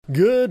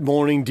Good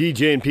morning,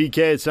 DJ and PK.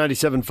 It's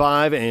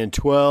 97.5 and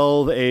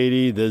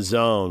 1280 The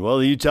Zone. Well,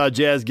 the Utah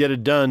Jazz get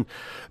it done.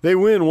 They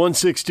win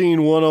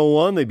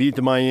 116-101. They beat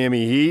the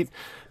Miami Heat.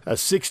 A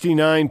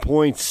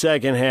 69-point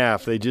second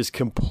half. They just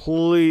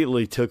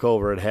completely took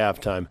over at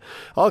halftime.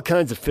 All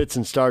kinds of fits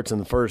and starts in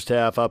the first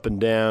half, up and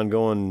down,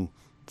 going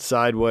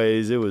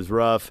sideways. It was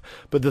rough.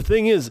 But the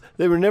thing is,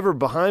 they were never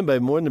behind by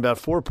more than about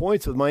 4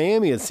 points with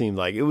Miami, it seemed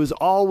like. It was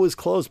always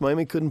close.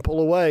 Miami couldn't pull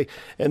away.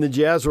 And the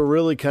Jazz were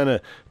really kind of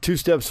 2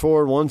 steps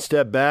forward, 1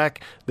 step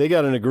back. They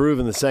got in a groove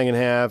in the second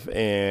half,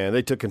 and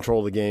they took control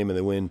of the game, and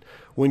they win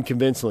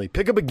convincingly.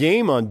 Pick up a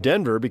game on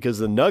Denver because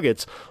the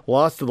Nuggets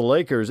lost to the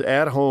Lakers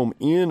at home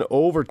in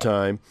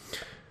overtime.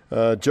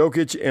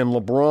 Jokic and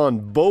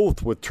LeBron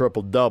both with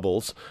triple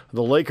doubles.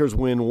 The Lakers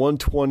win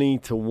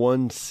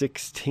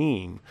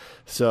 120-116.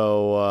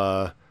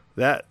 So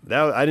that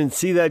I didn't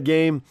see that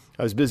game.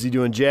 I was busy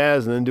doing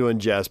Jazz and then doing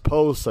Jazz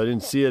Posts. I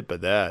didn't see it,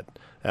 but that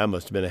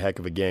must have been a heck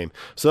of a game.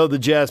 So the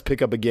Jazz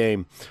pick up a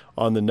game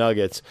on the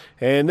Nuggets,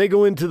 and they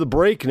go into the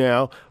break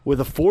now with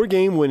a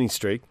 4-game winning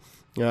streak.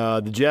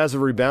 The Jazz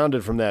have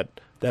rebounded from that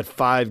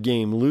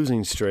 5-game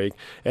losing streak,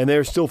 and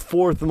they're still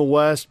 4th in the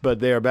West,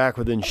 but they are back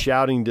within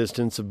shouting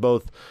distance of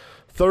both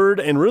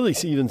 3rd and really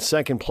even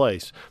 2nd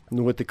place,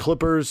 with the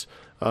Clippers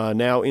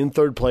now in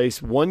 3rd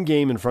place, 1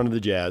 game in front of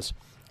the Jazz,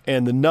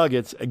 and the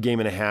Nuggets a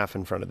game and a half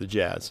in front of the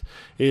Jazz.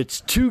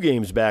 It's 2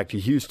 games back to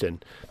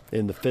Houston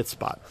in the 5th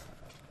spot.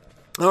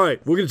 All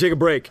right, we're going to take a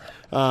break.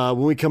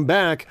 When we come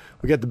back,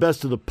 we got the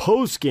best of the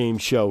post-game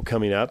show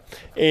coming up.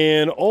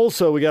 And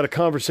also, we got a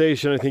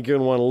conversation I think you're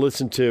going to want to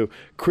listen to.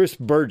 Chris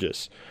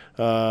Burgess.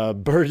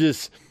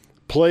 Burgess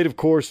played, of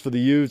course, for the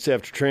Utes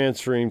after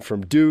transferring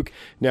from Duke,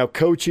 now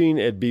coaching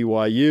at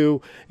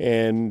BYU.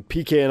 And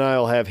PK and I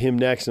will have him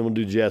next, and we'll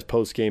do Jazz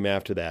post-game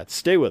after that.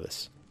 Stay with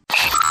us.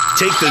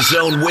 Take the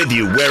Zone with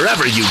you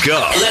wherever you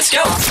go. Let's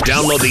go.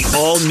 Download the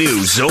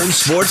all-new Zone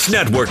Sports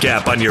Network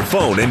app on your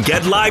phone and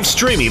get live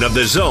streaming of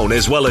the Zone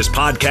as well as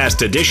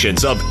podcast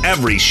editions of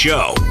every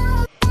show.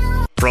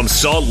 From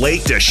Salt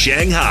Lake to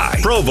Shanghai,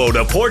 Provo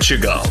to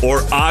Portugal,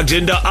 or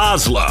Ogden to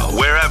Oslo,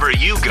 wherever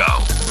you go,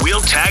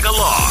 we'll tag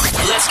along.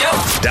 Let's go.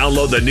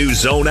 Download the new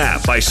Zone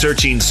app by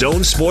searching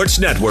Zone Sports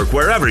Network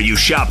wherever you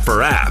shop for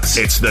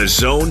apps. It's the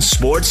Zone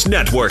Sports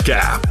Network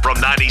app from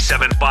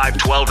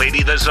 97.5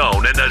 1280 The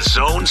Zone and the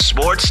Zone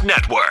Sports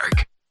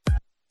Network.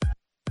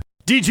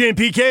 DJ and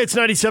PK, it's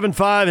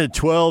 97.5 and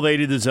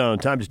 1280 The Zone.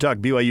 Time to talk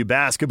BYU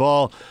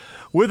basketball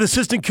with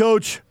assistant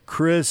coach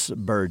Chris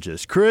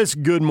Burgess. Chris,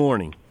 good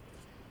morning.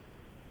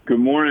 Good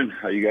morning.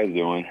 How you guys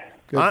doing?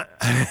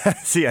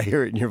 See, I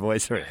hear it in your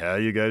voice. How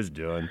you guys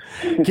doing?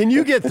 Can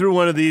you get through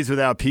one of these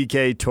without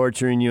PK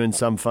torturing you in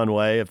some fun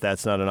way? If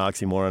that's not an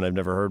oxymoron, I've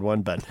never heard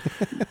one. But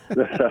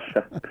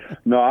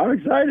no, I'm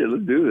excited.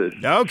 Let's do this.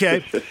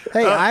 Okay.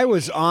 Hey, I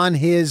was on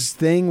his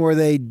thing where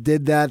they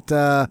did that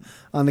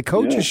on the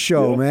coach's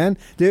show, man.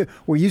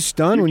 Were you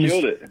stunned when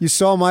you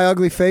saw my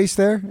ugly face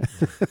there?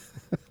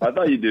 I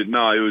thought you did.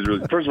 No, it was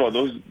really. First of all,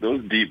 those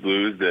deep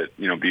blues that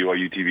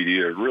BYU TVD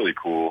are really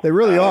cool. They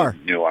really are.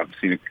 I've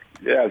seen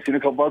a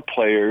couple of our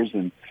players,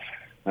 and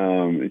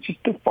it's just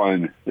they're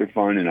fun. They're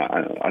fun, and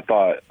I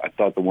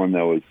thought the one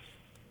that was,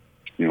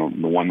 the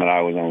one that I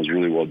was on was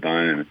really well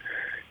done. And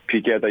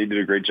PK, I thought you did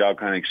a great job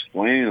kind of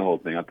explaining the whole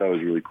thing. I thought it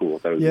was really cool. I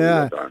thought it was really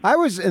well done. I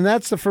was, and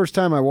that's the first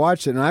time I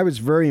watched it, and I was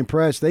very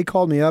impressed. They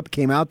called me up,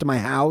 came out to my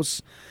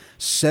house,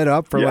 set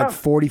up for like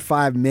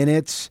 45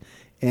 minutes.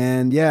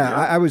 And,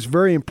 I was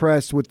very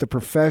impressed with the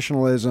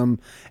professionalism.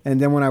 And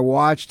then when I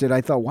watched it,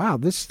 I thought, wow,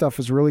 this stuff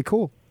is really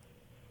cool.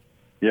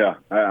 Yeah,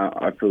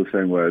 I feel the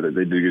same way. That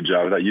they did a good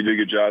job. I thought you did a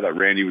good job. That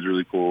Randy was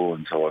really cool.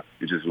 And so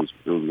it was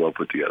well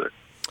put together.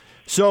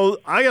 So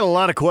I got a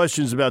lot of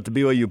questions about the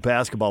BYU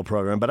basketball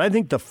program, but I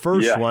think the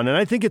first one, and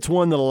I think it's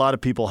one that a lot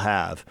of people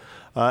have,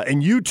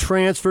 and you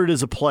transferred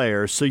as a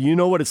player, so you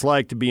know what it's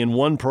like to be in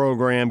one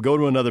program, go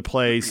to another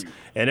place,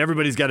 and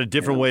everybody's got a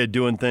different way of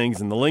doing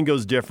things, and the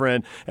lingo's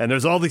different, and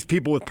there's all these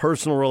people with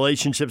personal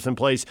relationships in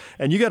place,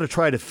 and you got to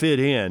try to fit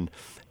in.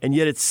 And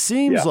yet it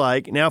seems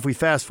like, now if we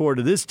fast forward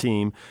to this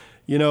team,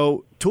 Jake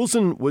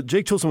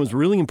Toolson was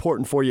really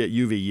important for you at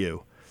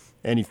UVU.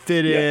 And he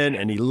fit in,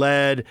 and he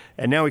led,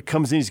 and now he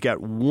comes in. He's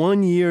got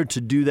 1 year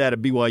to do that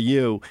at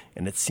BYU,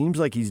 and it seems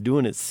like he's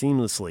doing it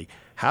seamlessly.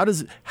 I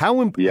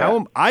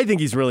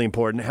think he's really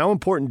important. How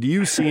important do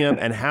you see him,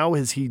 and how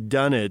has he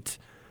done it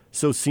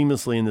so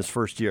seamlessly in this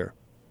first year?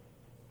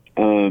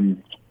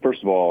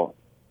 First of all,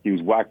 he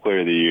was WAC Player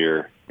of the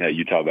Year at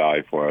Utah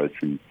Valley for us,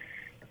 and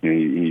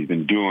he's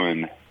been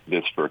doing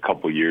this for a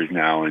couple of years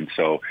now, and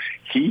so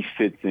he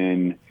fits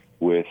in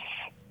with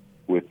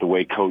the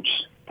way Coach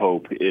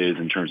Pope is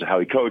in terms of how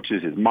he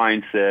coaches, his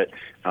mindset,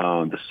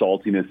 the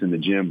saltiness in the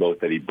gym,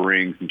 both that he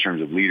brings in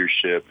terms of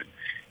leadership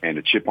and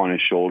a chip on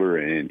his shoulder.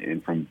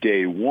 And from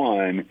day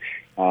one,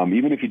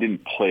 even if he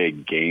didn't play a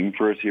game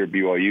for us here at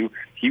BYU,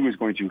 he was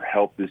going to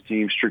help this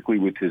team strictly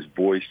with his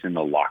voice in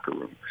the locker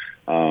room.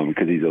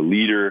 Because he's a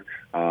leader.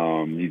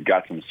 He's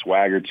got some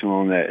swagger to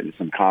him,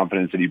 some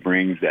confidence that he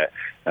brings that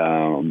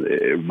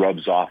it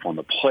rubs off on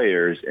the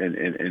players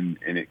and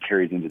it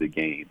carries into the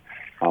game.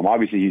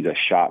 Obviously, he's a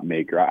shot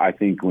maker. I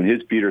think when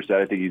his feet are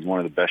set, I think he's one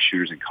of the best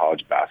shooters in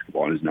college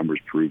basketball, and his numbers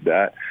prove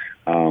that.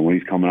 When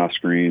he's coming off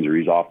screens or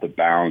he's off the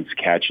bounce,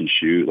 catch and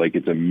shoot, like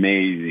it's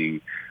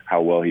amazing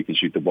how well he can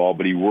shoot the ball,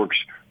 but he works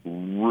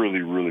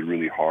really, really,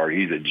 really hard.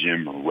 He's a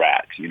gym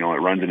rat. You know, it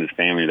runs in his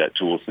family, that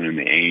Toulson and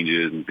the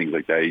Ainges and things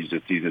like that.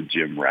 He's a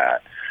gym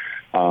rat.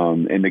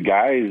 And the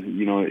guys,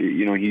 you know,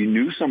 he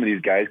knew some of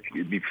these guys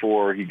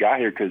before he got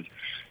here because,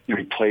 you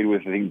know, he played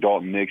with, I think,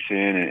 Dalton Nixon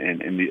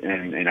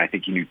and I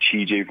think he knew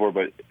TJ before.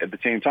 But at the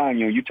same time,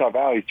 you know, Utah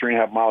Valley is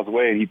 3.5 miles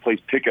away, and he plays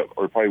pickup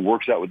or probably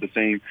works out with the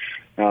same,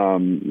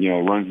 you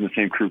know, runs in the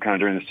same crew kind of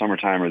during the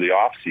summertime or the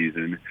off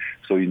season.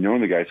 So he's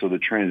known the guys. So the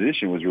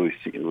transition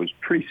was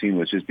pretty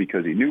seamless, just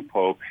because he knew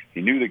Pope,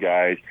 he knew the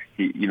guys.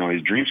 You know,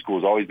 his dream school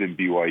has always been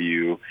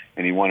BYU,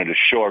 and he wanted to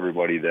show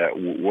everybody that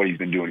what he's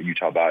been doing at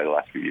Utah Valley the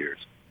last few years.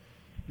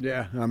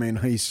 Yeah, I mean,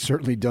 he's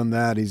certainly done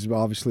that. He's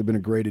obviously been a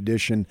great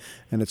addition,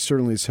 and it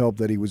certainly has helped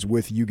that he was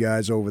with you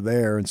guys over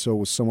there, and so it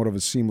was somewhat of a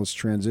seamless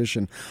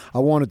transition. I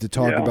wanted to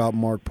talk about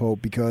Mark Pope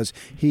because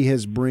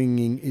he's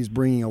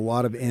bringing a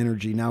lot of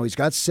energy. Now, he's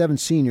got 7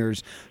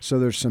 seniors, so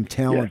there's some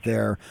talent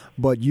there,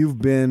 but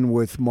you've been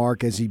with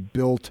Mark as he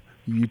built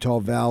Utah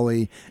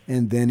Valley,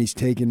 and then he's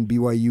taken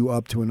BYU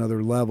up to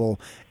another level.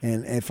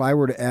 And if I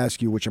were to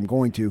ask you, which I'm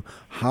going to,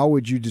 how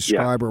would you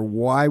describe or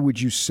why would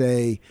you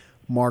say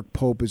Mark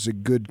Pope is a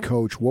good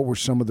coach? What were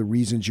some of the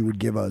reasons you would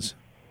give us?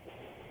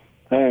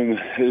 There's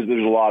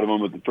a lot of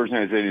them, but the first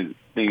thing I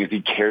say is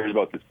he cares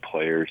about his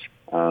players.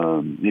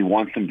 He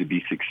wants them to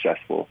be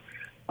successful.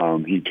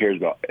 He cares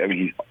about,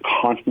 he's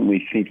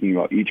constantly thinking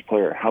about each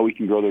player, how we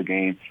can grow their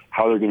game,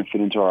 how they're going to fit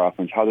into our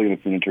offense, how they're going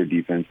to fit into our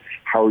defense,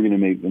 how we're going to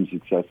make them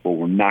successful.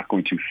 We're not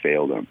going to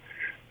fail them.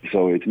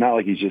 So it's not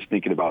like he's just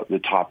thinking about the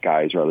top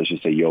guys, or let's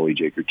just say Yoeli,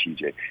 Jake, or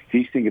TJ.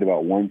 He's thinking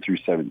about 1 through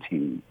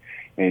 17.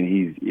 And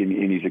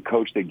he's a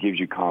coach that gives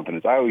you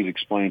confidence. I always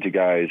explain to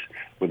guys,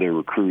 whether they're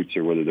recruits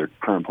or whether they're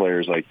current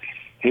players, like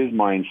his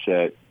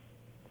mindset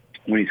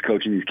when he's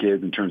coaching these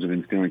kids in terms of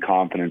instilling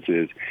confidence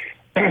is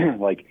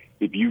like,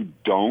 if you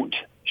don't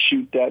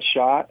shoot that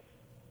shot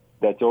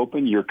that's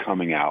open, you're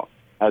coming out.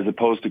 As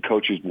opposed to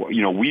coaches,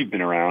 you know, we've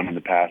been around in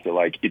the past that,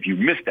 like, if you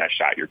miss that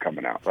shot, you're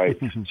coming out, right?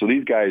 So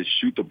these guys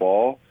shoot the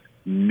ball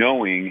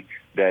knowing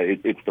that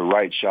it's the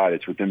right shot,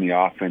 it's within the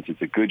offense,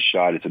 it's a good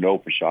shot, it's an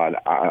open shot.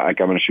 I'm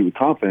going to shoot with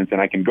confidence, and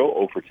I can go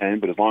 0 for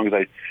 10, but as long as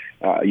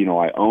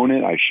I own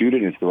it, I shoot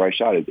it, and it's the right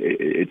shot,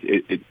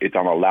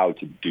 I'm allowed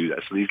to do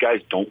that. So these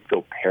guys don't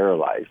feel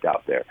paralyzed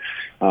out there.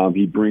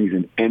 He brings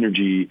an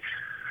energy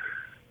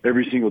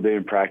every single day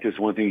in practice.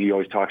 One thing he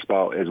always talks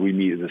about as we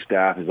meet as a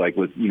staff is like,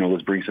 let's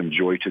bring some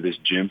joy to this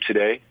gym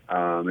today.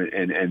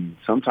 And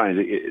sometimes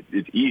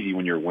it's easy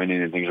when you're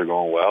winning and things are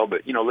going well,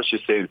 but let's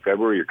just say in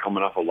February you're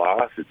coming off a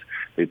loss.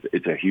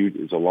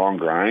 It's a long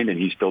grind, and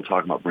he's still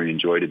talking about bringing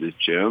joy to this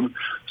gym.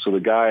 So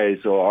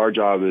our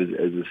job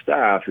as a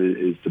staff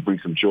is to bring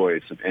some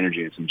joy, some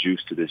energy, and some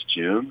juice to this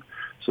gym,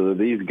 so that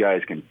these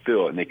guys can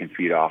feel it and they can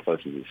feed off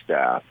us as a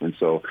staff. And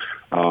so,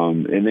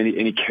 and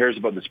he cares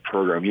about this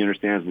program. He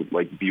understands what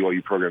like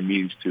BYU program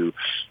means to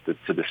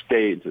the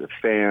state, to the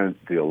fans,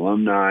 to the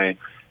alumni.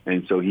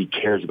 And so he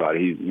cares about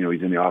it.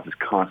 He's in the office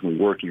constantly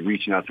working,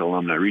 reaching out to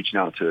alumni, reaching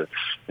out to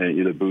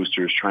the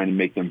boosters, trying to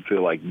make them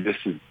feel like this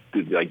is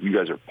like you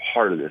guys are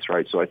part of this,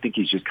 right? So I think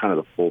he's just kind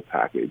of the full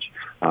package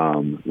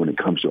when it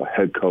comes to a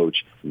head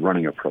coach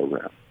running a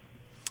program.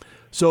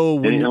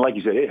 So and like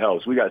you said, it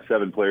helps. We got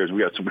 7 players.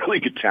 We got some really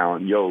good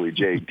talent. Yoeli,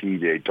 Jake,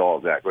 TJ, Tall,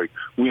 Zach. Like,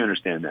 we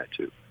understand that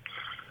too.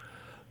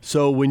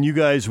 So when you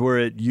guys were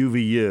at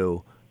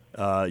UVU,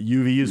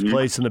 UVU's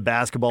place in the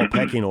basketball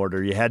pecking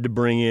order, you had to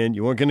bring in,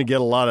 you weren't going to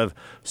get a lot of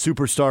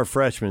superstar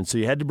freshmen, so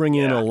you had to bring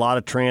in a lot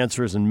of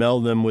transfers and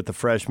meld them with the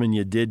freshmen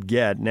you did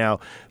get. Now,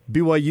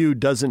 BYU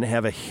doesn't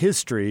have a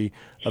history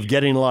of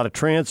getting a lot of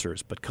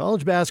transfers, but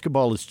college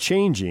basketball is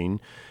changing.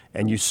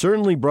 And you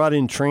certainly brought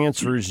in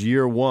transfers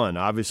year one,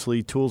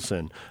 obviously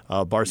Toulson,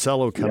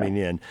 Barcelo coming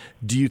in.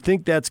 Do you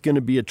think that's going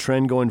to be a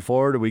trend going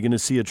forward? Are we going to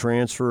see a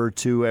transfer or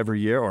 2 every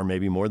year, or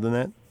maybe more than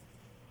that?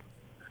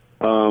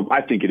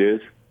 I think it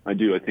is. I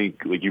do. I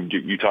think, like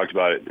you talked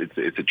about it,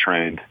 it's a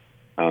trend.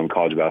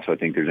 College basketball, I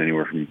think there's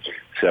anywhere from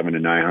 700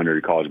 to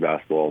 900 college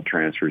basketball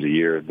transfers a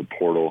year. The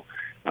portal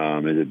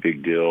is a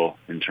big deal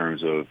in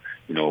terms of,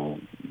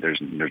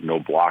 there's no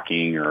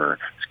blocking, or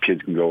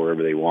kids can go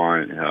wherever they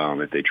want.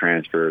 If they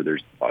transfer,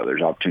 there's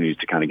opportunities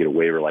to kind of get a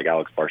waiver like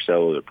Alex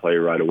Barcelo to play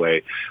right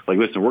away. Like,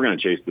 listen, we're going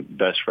to chase the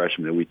best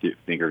freshmen that we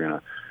think are going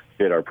to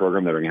fit our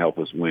program, that are going to help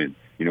us win.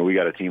 We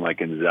got a team like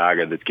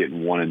Gonzaga that's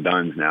getting one and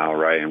dones now,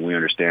 right? And we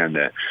understand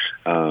that,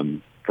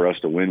 for us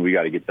to win, we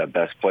got to get the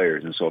best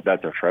players. And so if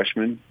that's a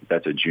freshman, if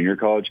that's a junior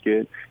college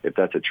kid, if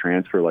that's a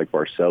transfer like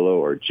Barcelo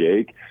or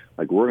Jake,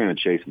 like we're going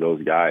to chase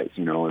those guys,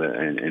 and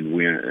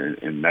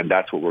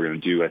that's what we're going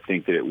to do. I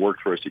think that it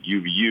worked for us at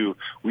UVU.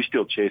 We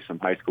still chased some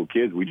high school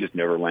kids. We just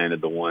never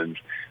landed the ones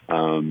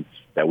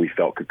that we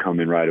felt could come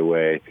in right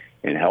away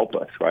and help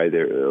us, right?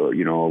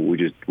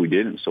 We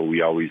didn't. So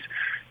we always,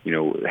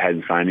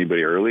 hadn't signed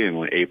anybody early. And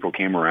when April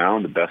came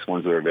around, the best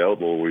ones that were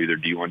available were either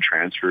D1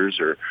 transfers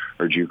or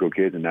JUCO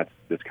kids. And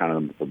that's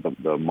kind of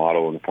the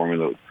model and the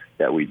formula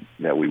that we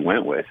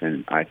went with.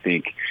 And I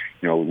think,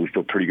 we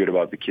feel pretty good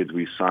about the kids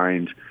we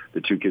signed,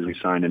 the 2 kids we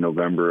signed in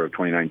November of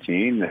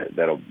 2019.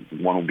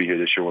 One will be here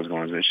this year, one's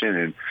going on mission.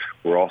 And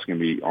we're also going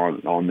to be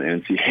on the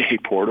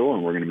NCAA portal,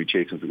 and we're going to be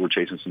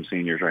chasing some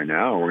seniors right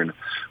now. And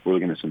we're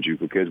looking at some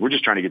JUCO kids. We're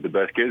just trying to get the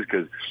best kids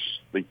because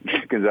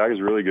Gonzaga's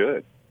really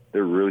good.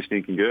 They're really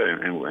stinking good,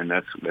 and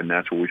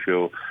that's what we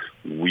feel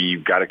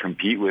we've got to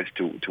compete with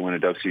to win a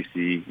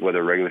WCC,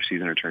 whether regular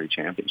season or tourney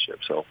championship.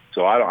 So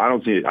I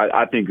don't see it.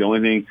 I think the only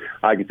thing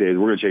I can say is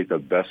we're going to chase the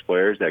best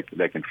players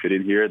that can fit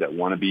in here, that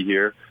want to be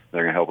here, that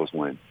are going to help us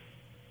win.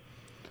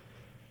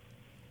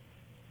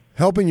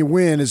 Helping you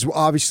win is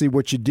obviously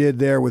what you did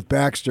there with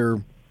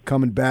Baxter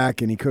coming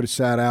back, and he could have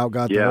sat out,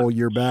 got the whole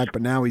year back,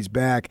 but now he's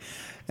back.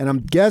 And I'm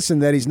guessing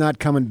that he's not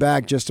coming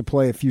back just to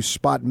play a few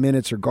spot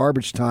minutes or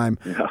garbage time.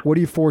 Yeah. What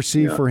do you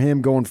foresee for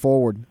him going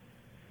forward?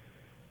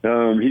 He's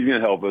going to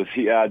help us.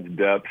 He adds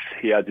depth.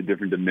 He adds a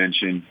different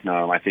dimension.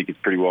 I think it's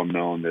pretty well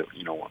known that,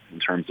 in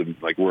terms of,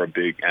 we're a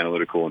big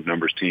analytical and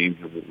numbers team.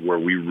 Where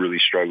we really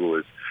struggle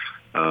is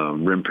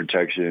rim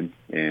protection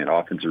and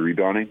offensive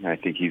rebounding. I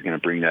think he's going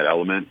to bring that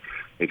element.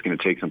 It's going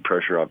to take some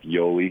pressure off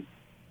Yoli,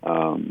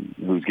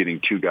 who's getting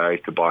 2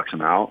 guys to box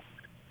him out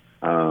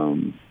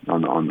on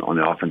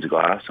the offensive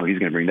glass. So he's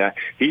going to bring that.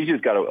 He's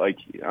just got to, I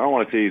don't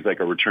want to say he's like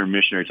a return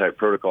missionary type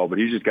protocol, but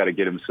he's just got to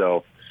get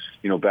himself,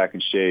 back in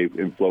shape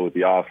and flow with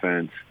the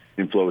offense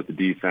and flow with the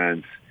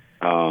defense.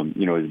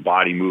 His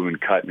body moving,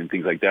 cutting, and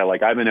things like that.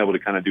 I've been able to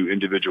kind of do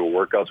individual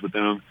workouts with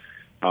him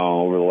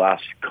over the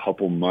last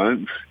couple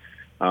months,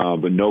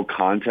 but no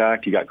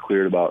contact. He got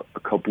cleared about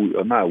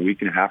a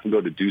week and a half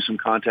ago to do some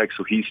contact.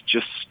 So he's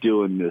just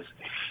still in this,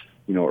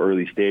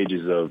 early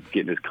stages of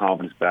getting his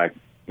confidence back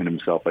in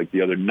himself. Like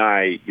the other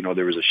night,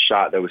 there was a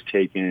shot that was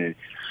taken,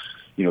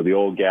 the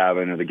old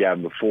Gavin or the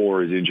Gavin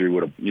before his injury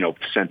would have,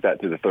 sent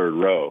that to the third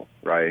row,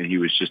 right? And he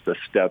was just a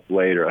step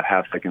late or a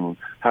half second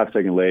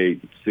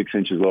late, 6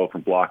 inches low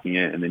from blocking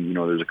it. And then,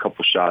 there's a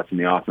couple shots in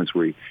the offense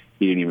where he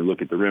didn't even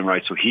look at the rim,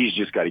 right? So he's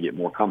just got to get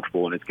more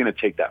comfortable. And it's going to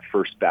take that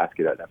first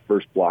basket, that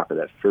first block, or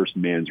that first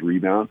man's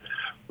rebound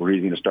where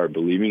he's going to start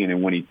believing. And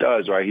then when he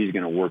does, right, he's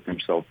going to work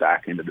himself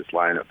back into this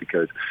lineup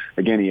because,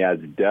 again, he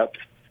adds depth.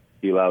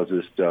 He allows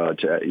us to,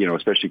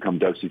 especially come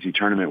WCC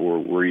tournament, where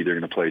we're either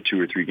going to play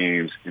 2 or 3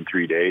 games in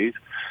 3 days.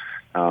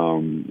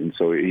 And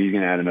so he's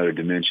going to add another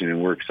dimension,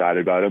 and we're excited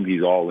about him.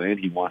 He's all in.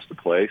 He wants to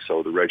play.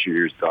 So the redshirt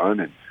year is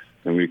done,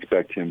 and we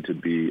expect him to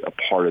be a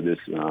part of this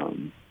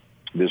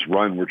this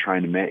run we're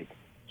trying to make.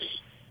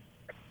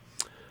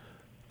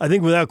 I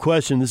think without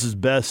question, this is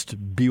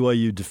best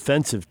BYU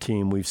defensive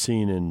team we've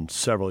seen in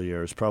several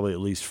years, probably at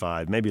least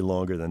 5, maybe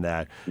longer than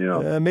that.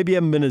 Yeah. Maybe you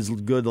haven't been as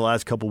good the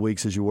last couple of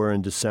weeks as you were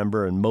in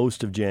December and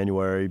most of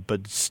January,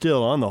 but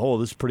still, on the whole,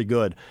 this is pretty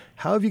good.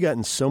 How have you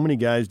gotten so many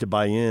guys to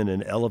buy in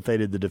and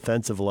elevated the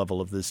defensive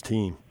level of this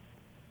team?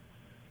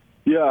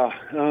 Yeah.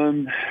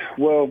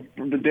 Well,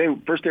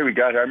 first day we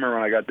got here, I remember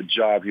when I got the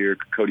job here,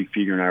 Cody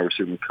Feger and I were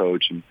sitting with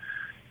Coach, and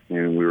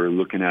we were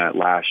looking at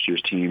last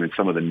year's team and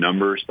some of the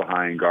numbers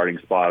behind guarding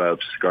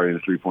spot-ups, guarding the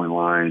three-point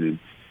line,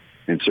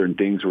 and certain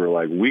things were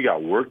like, we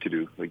got work to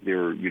do. Like they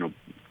were,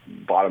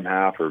 bottom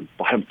half or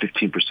bottom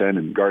 15%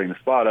 in guarding the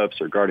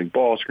spot-ups or guarding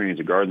ball screens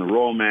or guarding the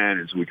roll man.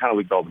 And so we kind of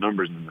looked at all the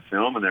numbers in the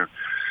film.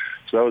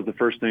 So that was the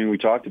first thing we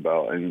talked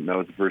about. And that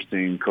was the first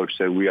thing Coach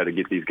said, we got to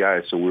get these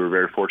guys. So we were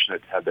very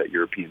fortunate to have that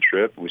European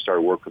trip. And we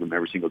started working with them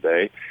every single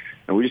day.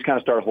 And we just kind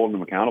of started holding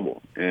them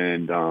accountable.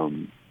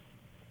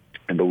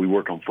 But we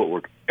worked on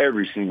footwork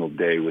every single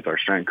day with our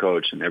strength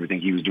coach, and everything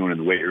he was doing in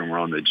the weight room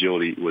around the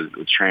agility was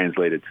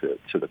translated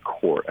to the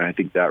court. And I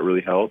think that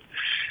really helped.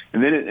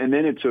 And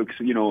then it took,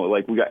 we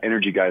got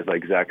energy guys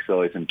like Zach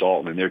Sellius and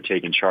Dalton, and they're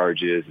taking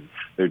charges, and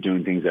they're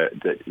doing things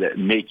that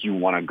make you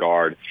want to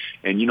guard.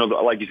 And,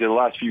 like you said, the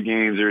last few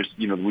games, there's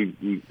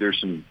been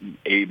some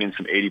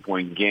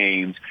 80-point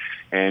games.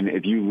 And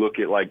if you look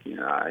at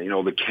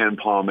the Ken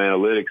Palm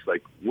analytics,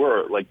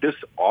 we're this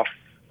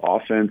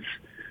offense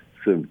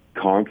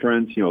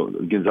conference,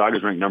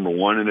 Gonzaga's ranked number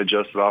 1 in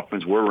adjusted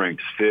offense. We're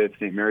ranked 5th.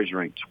 St. Mary's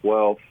ranked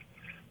 12th.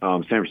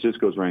 San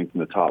Francisco's ranked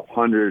in the top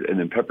 100, and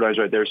then Pepperdine's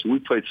right there. So we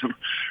played some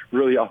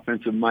really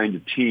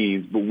offensive-minded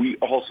teams, but we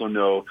also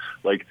know,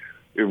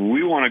 if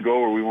we want to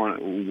go where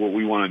what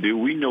we want to do,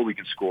 we know we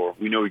can score.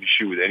 We know we can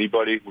shoot with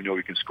anybody. We know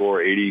we can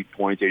score 80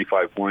 points,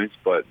 85 points,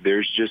 but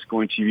there's just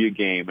going to be a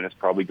game, and it's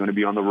probably going to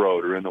be on the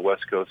road or in the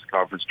West Coast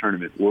Conference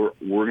tournament. We're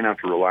going to have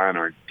to rely on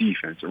our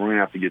defense, and we're going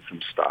to have to get some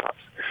stops.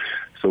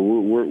 So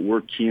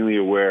we're keenly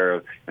aware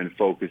of and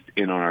focused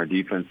in on our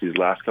defense these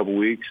last couple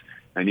weeks.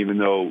 And even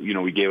though,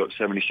 we gave up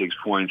 76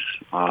 points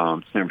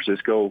to San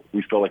Francisco,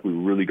 we felt like we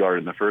really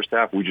guarded in the first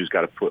half. We just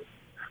got to put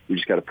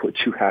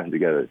two halves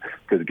together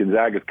because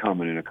Gonzaga's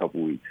coming in a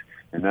couple weeks,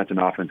 and that's an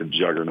offensive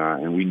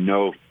juggernaut. And we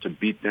know to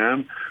beat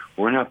them,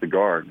 we're going to have to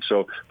guard.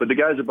 So, but the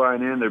guys are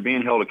buying in. They're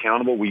being held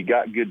accountable. We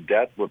got good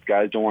depth. If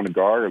guys don't want to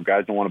guard, or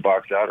guys don't want to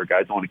box out, or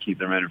guys don't want to keep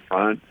their men in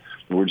front,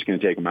 we're just going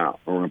to take them out.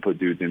 Or we're going to put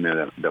dudes in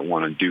there that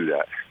want to do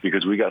that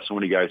because we got so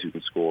many guys who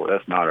can score.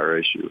 That's not our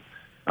issue.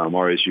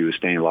 Our issue is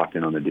staying locked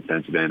in on the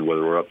defensive end,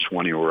 whether we're up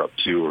 20 or we're up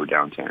 2 or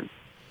down 10.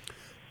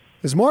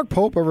 Has Mark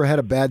Pope ever had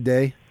a bad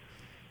day?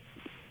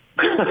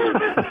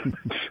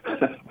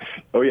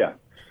 Oh yeah.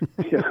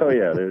 Oh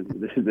yeah. There's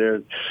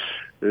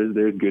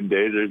good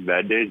days, there's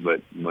bad days,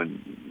 but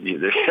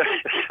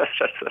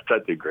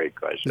that's a great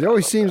question. It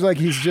always seems like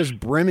he's just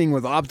brimming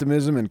with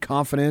optimism and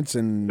confidence,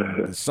 and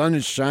the sun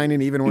is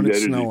shining even when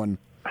it's snowing.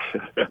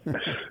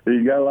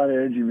 He's got a lot of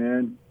energy,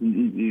 man.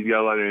 He's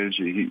got a lot of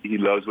energy. He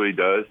loves what he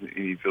does. And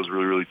he feels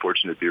really, really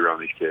fortunate to be around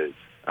these kids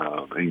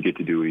and get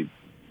to do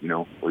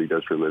what he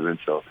does for a living.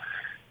 So,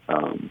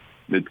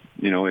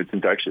 it's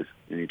infectious,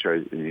 and he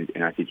tries.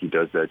 And I think he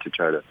does that to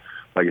try to,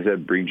 like I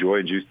said, bring joy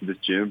and juice to this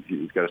gym.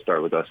 He's got to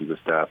start with us as a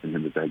staff and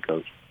him as head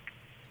coach.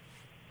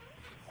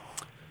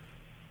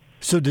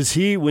 So does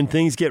he, when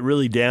things get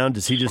really down,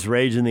 does he just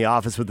rage in the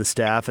office with the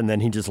staff and then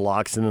he just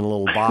locks in a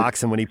little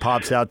box, and when he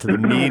pops out to the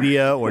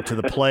media or to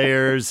the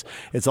players,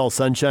 it's all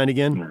sunshine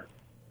again?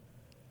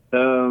 A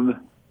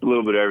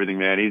little bit of everything,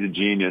 man. He's a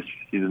genius.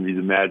 He's a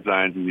mad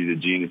scientist. He's a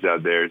genius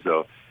out there.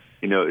 So,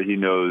 he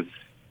knows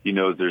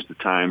there's the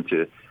time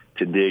to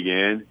dig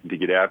in, to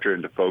get after it,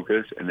 and to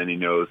focus, and then he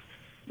knows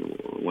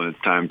when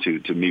it's time to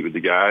meet with the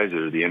guys,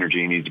 or the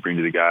energy he needs to bring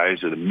to the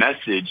guys, or the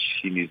message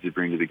he needs to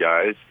bring to the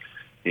guys.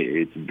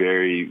 It's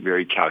very,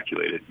 very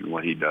calculated in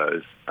what he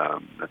does.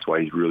 That's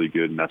why he's really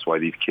good, and that's why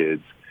these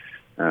kids,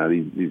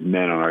 these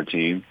men on our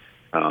team,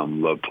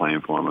 love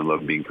playing for him and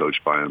love being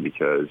coached by him,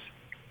 because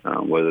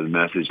whether the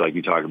message, like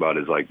you talk about,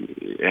 is like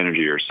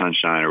energy or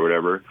sunshine or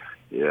whatever,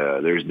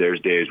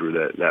 there's days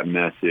where that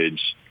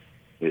message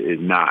is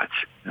not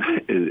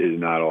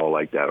all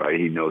like that, right?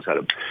 He knows how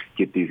to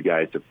get these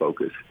guys to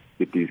focus,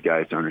 get these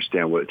guys to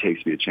understand what it takes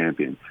to be a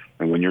champion.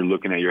 And when you're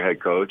looking at your head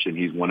coach and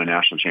he's won a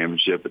national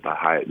championship at the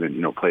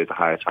play at the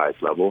highest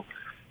level,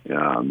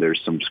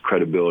 there's some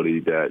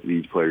credibility that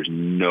these players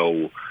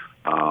know.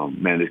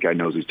 Man, this guy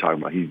knows what he's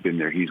talking about. He's been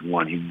there. He's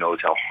won. He knows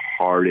how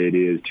hard it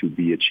is to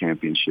be a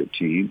championship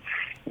team.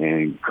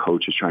 And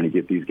coach is trying to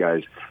get these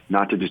guys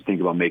not to just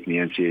think about making the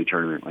NCAA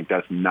tournament. Like,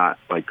 that's not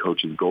like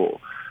coach's goal.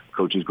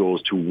 Coach's goal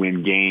is to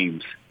win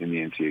games in the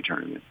NCAA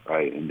tournament,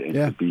 right? And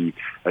to be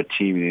a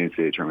team in the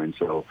NCAA tournament.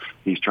 So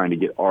he's trying to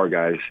get our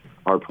guys,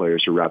 our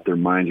players, to wrap their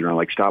minds around,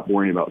 like, stop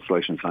worrying about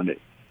Selection Sunday.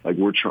 Like,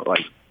 we're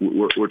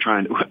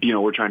trying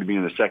to be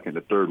in the second,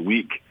 the third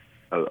week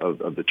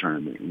of the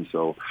tournament. And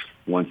so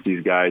once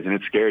these guys, and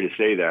it's scary to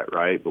say that,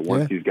 right? But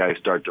once these guys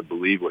start to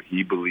believe what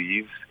he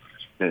believes,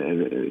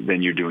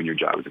 then you're doing your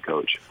job as a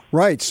coach.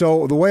 Right.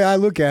 So the way I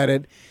look at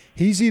it,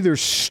 he's either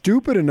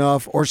stupid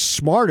enough or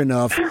smart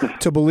enough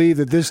to believe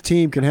that this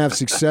team can have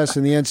success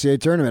in the NCAA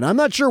tournament. I'm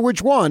not sure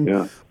which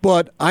one,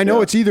 but I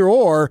know it's either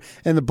or,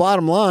 and the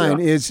bottom line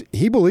is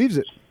he believes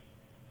it.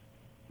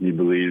 He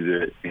believes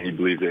it, and he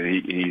believes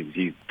it.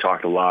 He's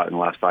talked a lot in the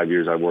last 5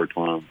 years I've worked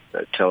with him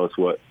that tell us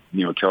what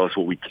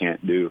we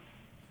can't do.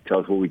 Tell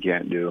us what we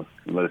can't do,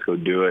 and let us go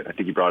do it. I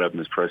think he brought it up in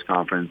his press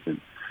conference, and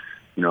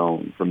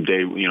from day,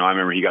 I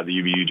remember he got the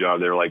UVU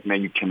job. They were like,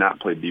 man, you cannot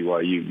play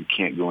BYU. You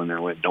can't go in there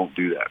and win. Don't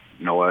do that.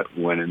 You know what?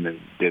 Went in and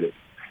did it.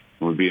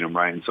 And we beat him,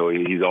 right? And so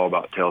he's all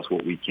about tell us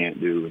what we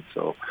can't do. And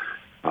so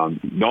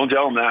don't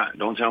tell him that.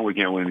 Don't tell him we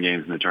can't win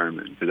games in the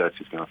tournament, because that's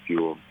just going to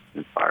fuel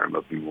and fire him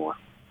up even more.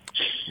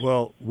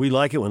 Well, we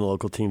like it when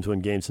local teams win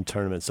games in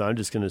tournaments, so I'm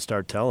just going to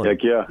start telling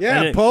Heck yeah.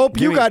 Yeah, Pope,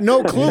 you got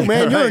no clue,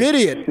 man. You're an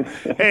idiot.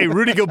 Hey,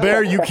 Rudy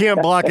Gobert, you can't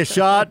block a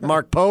shot.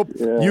 Mark Pope,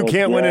 you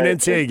can't win an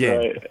NCAA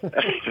game.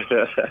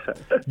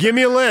 Right. Give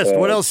me a list.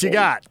 What else you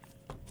got?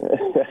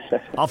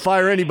 I'll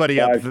fire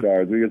anybody up. 5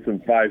 stars. We get some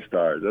 5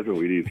 stars. That's what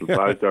we need, some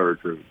 5-star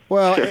recruits.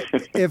 Well,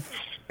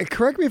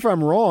 correct me if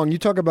I'm wrong, you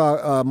talk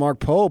about Mark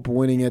Pope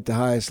winning at the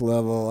highest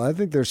level. I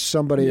think there's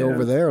somebody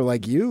over there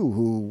like you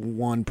who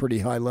won pretty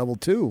high level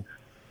too.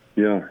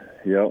 Yeah.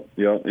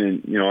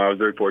 And, I was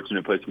very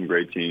fortunate to play some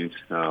great teams,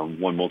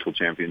 won multiple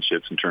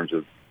championships in terms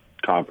of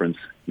conference,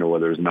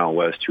 whether it was Mountain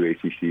West, 2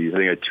 ACCs. I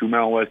think I had 2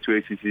 Mountain West,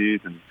 2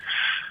 ACCs, and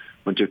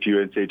went to a few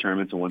NCAA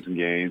tournaments and won some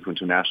games, went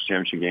to a national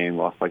championship game,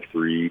 lost like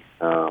 3.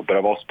 But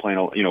I've also played,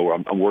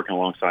 I'm working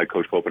alongside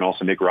Coach Pope, and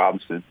also Nick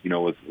Robinson, we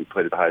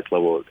played at the highest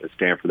level at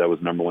Stanford. That was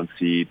 #1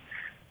 seed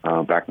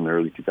back in the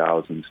early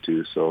 2000s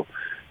too. So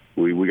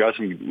we got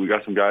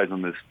some guys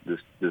on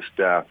this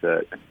staff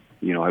that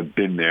have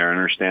been there and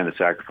understand the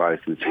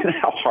sacrifices and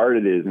how hard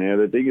it is, man.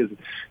 The thing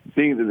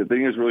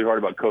is really hard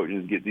about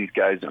coaching is get these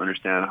guys to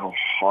understand how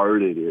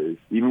hard it is.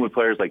 Even with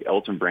players like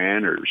Elton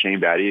Brand or Shane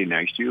Battier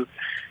next to you,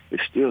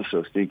 it's still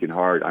so stinking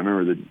hard. I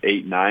remember the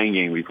 8-9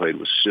 game we played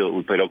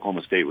we played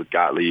Oklahoma State with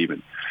Gottlieb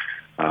and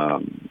I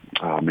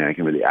can't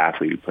remember the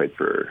athlete who played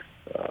for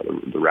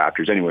the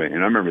Raptors. Anyway,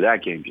 and I remember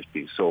that game just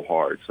being so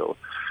hard. So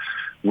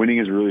winning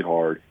is really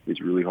hard.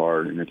 It's really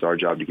hard, and it's our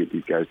job to get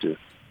these guys to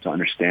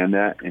understand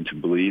that and to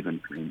believe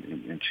and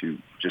to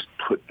just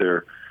put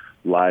their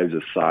lives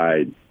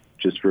aside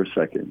just for a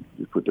second.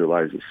 Just put their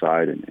lives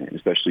aside, and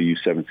especially you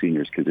 7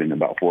 seniors, because in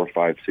about 4,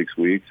 5, 6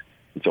 weeks,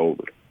 it's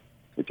over.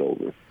 It's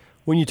over.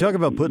 When you talk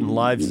about putting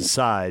lives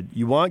aside,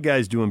 you want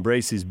guys to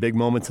embrace these big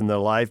moments in their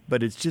life,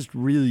 but it's just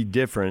really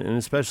different, and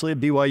especially at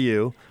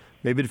BYU,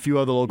 maybe at a few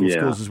other local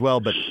schools as well,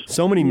 but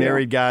so many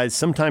married guys,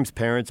 sometimes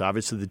parents.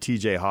 Obviously, the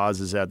TJ Haws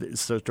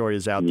story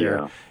is out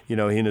there. He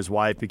and his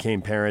wife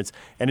became parents,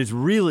 and it's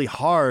really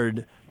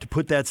hard to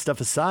put that stuff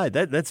aside.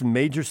 That's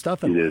major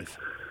stuff in life.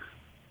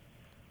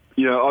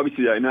 Yeah,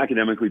 obviously, and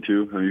academically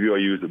too. I mean,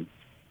 BYU is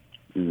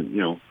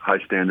a high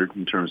standard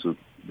in terms of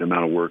the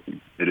amount of work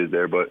it is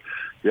there, but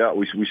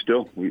we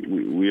still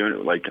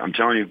like I'm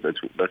telling you, that's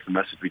the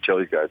message we tell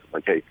these guys.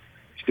 Like, hey,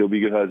 still be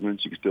good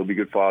husbands. You can still be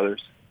good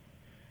fathers.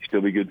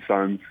 Still be good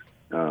sons,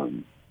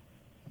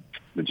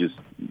 but just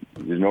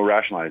there's no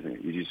rationalizing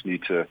it. You just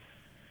need to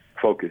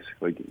focus.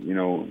 Like,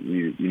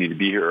 you need to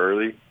be here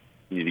early.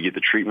 You need to get the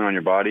treatment on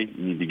your body.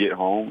 You need to get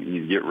home. You need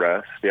to get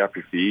rest. Stay off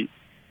your feet.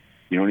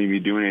 You don't need to be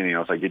doing anything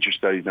else. Like, get your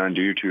studies done,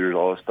 do your tutors,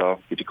 all this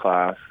stuff. Get to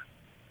class.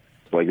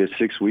 Like, it's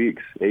 6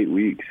 weeks, 8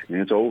 weeks, and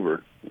it's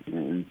over.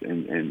 And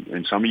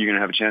some of you are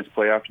gonna have a chance to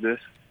play after this,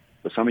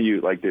 but some of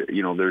you,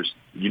 you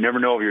never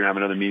know if you're gonna have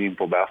another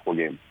meaningful basketball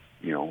game.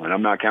 And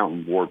I'm not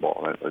counting ward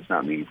ball. That's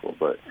not meaningful.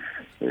 But,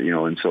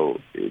 and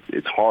so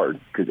it's hard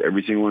because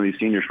every single one of these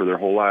seniors for their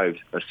whole lives,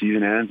 a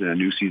season ends and a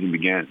new season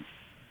begins.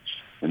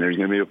 And there's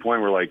going to be a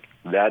point where,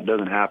 that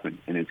doesn't happen.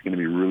 And it's going to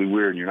be really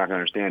weird and you're not going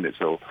to understand it.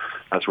 So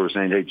that's what we're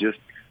saying. Hey, just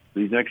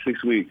these next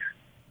 6 weeks,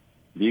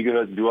 be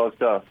good, do all that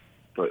stuff.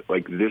 But,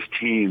 this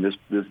team,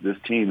 this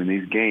team and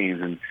these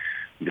games and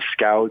the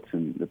scouts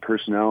and the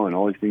personnel and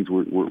all these things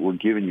we're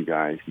giving you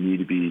guys need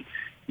to be,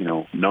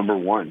 number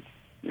one.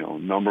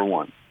 Number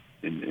one.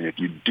 And if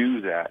you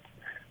do that,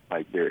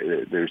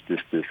 there's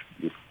this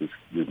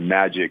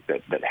magic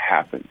that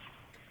happens,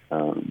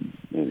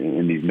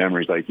 and these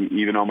memories.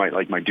 Even on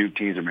my Duke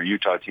teams and my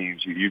Utah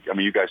teams, you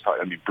guys talk.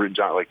 Britt and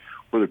John,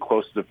 we're the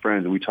closest of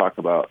friends, and we talk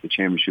about the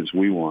championships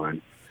we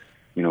won.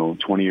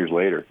 20 years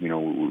later, we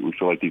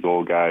feel like these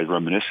old guys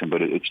reminiscing,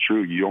 but it's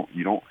true. You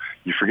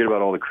forget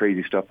about all the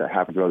crazy stuff that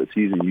happened throughout the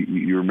season.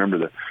 You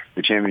remember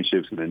the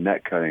championships and the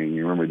net cutting.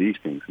 You remember these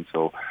things, and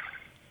so.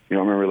 You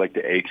don't remember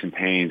the aches and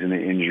pains and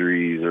the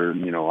injuries, or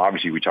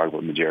obviously we talk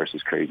about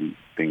Majerus's crazy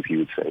things he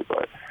would say,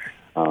 but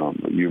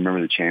you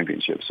remember the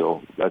championship.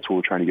 So that's what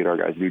we're trying to get our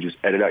guys to do. Just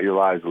edit out your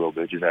lives a little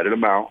bit. Just edit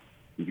them out.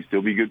 You can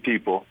still be good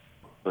people,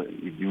 but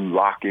if you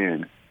lock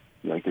in,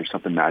 there's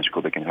something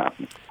magical that can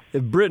happen.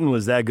 If Britton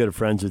was that good of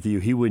friends with you,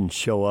 he wouldn't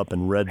show up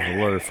in red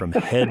velour from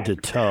head to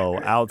toe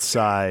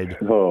outside.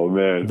 Oh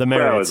man, the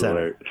Marriott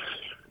Center.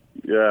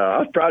 Yeah, I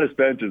was proud of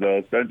Spencer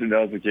though. Spencer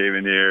Nelson came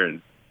in here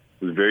and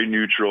was very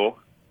neutral.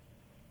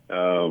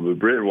 But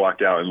Britton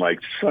walked out in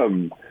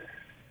some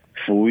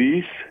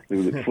fleece. It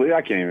was a fleece.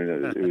 I can't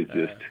even. It was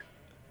just.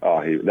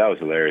 That was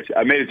hilarious.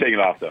 I made him take it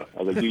off though.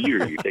 I was like, "Dude,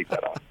 you take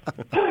that off."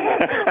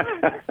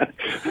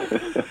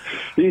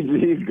 he's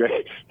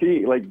great.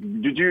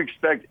 Did you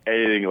expect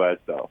anything less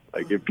though?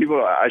 If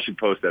people, I should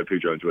post that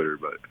picture on Twitter,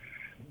 but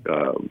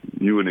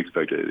you wouldn't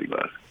expect anything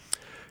less.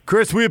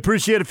 Chris, we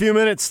appreciate a few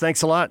minutes.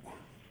 Thanks a lot.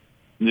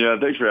 Yeah,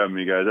 thanks for having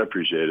me, guys. I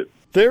appreciate it.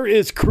 There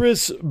is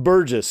Chris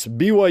Burgess,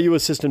 BYU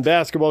assistant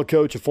basketball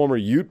coach, a former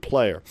Ute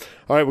player.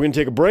 All right, we're going to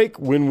take a break.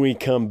 When we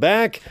come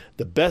back,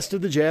 the best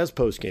of the Jazz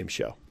postgame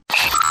show.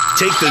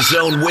 Take the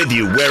Zone with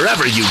you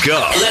wherever you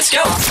go. Let's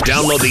go.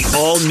 Download the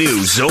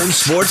all-new Zone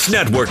Sports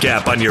Network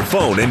app on your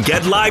phone and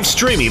get live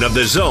streaming of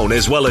the Zone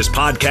as well as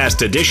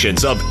podcast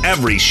editions of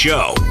every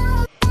show.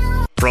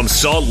 From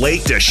Salt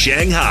Lake to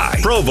Shanghai,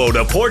 Provo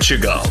to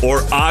Portugal,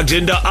 or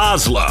Ogden to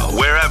Oslo,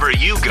 wherever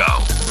you go,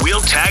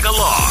 we'll tag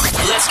along.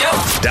 Let's go.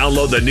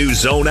 Download the new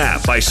Zone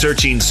app by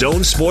searching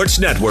Zone Sports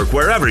Network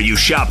wherever you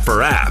shop for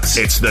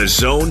apps. It's the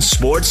Zone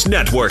Sports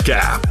Network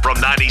app from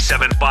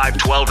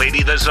 97.5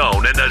 1280 The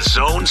Zone and the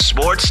Zone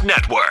Sports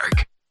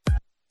Network.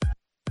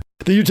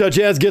 The Utah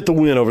Jazz get the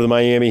win over the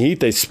Miami Heat.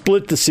 They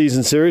split the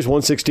season series,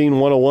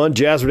 116-101.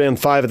 Jazz were down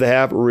 5 at the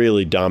half,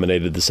 really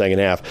dominated the second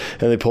half,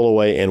 and they pull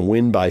away and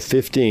win by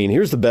 15.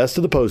 Here's the best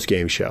of the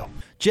postgame show.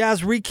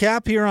 Jazz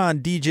recap here on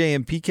DJ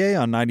and PK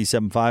on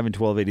 97.5 and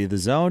 1280 The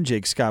Zone.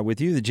 Jake Scott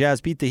with you. The Jazz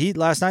beat the Heat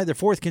last night, their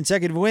fourth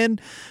consecutive win,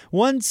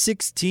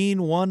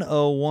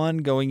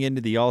 116-101, going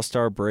into the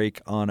All-Star break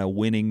on a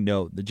winning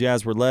note. The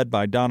Jazz were led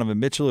by Donovan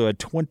Mitchell, who had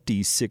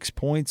 26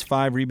 points,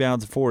 5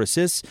 rebounds, 4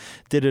 assists,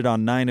 did it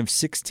on 9 of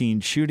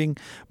 16 shooting.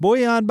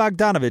 Bojan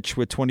Bogdanovic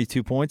with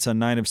 22 points on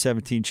 9 of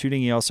 17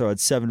 shooting. He also had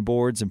 7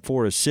 boards and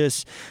 4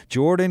 assists.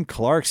 Jordan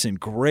Clarkson,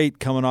 great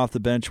coming off the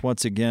bench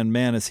once again.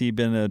 Man, has he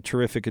been a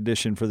terrific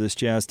addition for this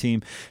Jazz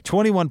team.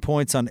 21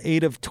 points on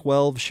 8 of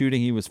 12 shooting.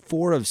 He was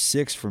 4 of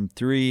 6 from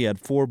 3. He had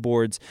 4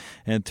 boards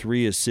and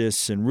 3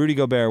 assists. And Rudy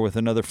Gobert with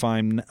another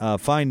fine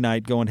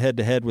night, going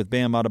head-to-head with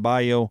Bam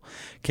Adebayo,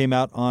 came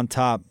out on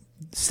top.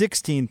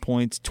 16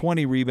 points,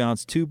 20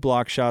 rebounds, 2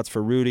 block shots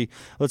for Rudy.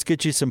 Let's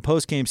get you some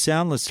post-game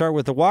sound. Let's start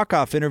with the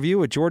walk-off interview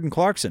with Jordan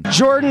Clarkson.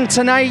 Jordan,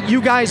 tonight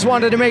you guys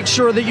wanted to make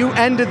sure that you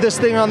ended this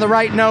thing on the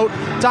right note.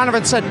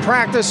 Donovan said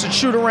practice and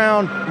shoot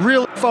around,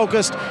 really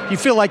focused. You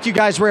feel like you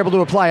guys were able to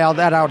apply all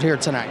that out here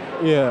tonight?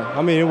 Yeah,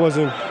 I mean, it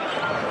wasn't,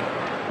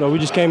 we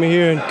just came in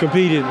here and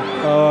competed.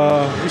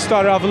 We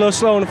started off a little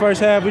slow in the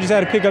first half. We just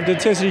had to pick up the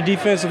intensity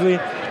defensively,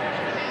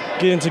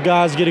 get into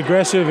guys, get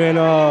aggressive, and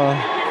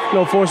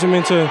force them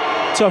into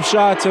tough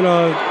shots and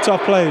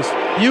tough plays.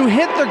 You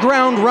hit the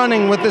ground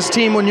running with this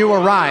team when you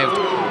arrived.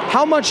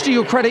 How much do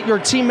you credit your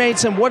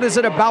teammates, and what is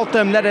it about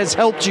them that has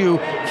helped you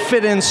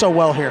fit in so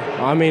well here?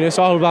 I mean, it's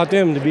all about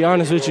them, to be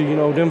honest with you.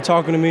 Them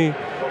talking to me,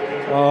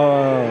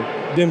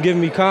 them giving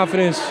me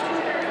confidence.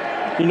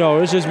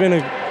 It's just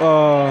been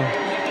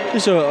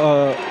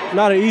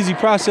not an easy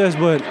process,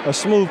 but a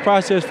smooth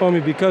process for me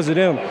because of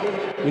them.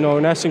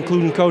 And that's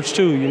including Coach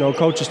too.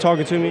 Coach is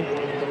talking to me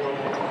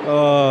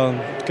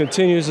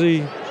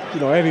continuously.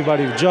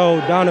 Everybody,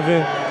 Joe,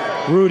 Donovan,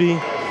 Rudy,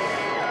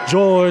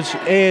 George,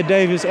 Ed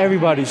Davis,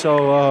 everybody.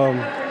 So,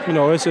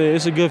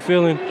 it's a good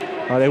feeling.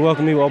 They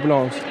welcome me with open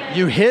arms.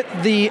 You hit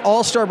the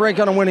All-Star break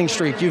on a winning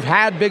streak. You've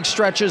had big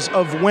stretches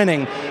of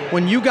winning.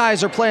 When you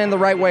guys are playing the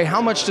right way,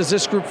 how much does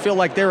this group feel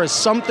like there is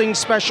something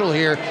special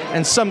here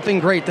and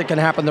something great that can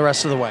happen the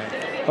rest of the way?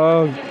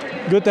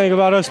 Good thing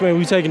about us, man,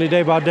 we taking it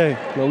day by day.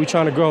 We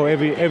trying to grow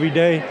every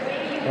day.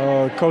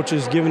 Coach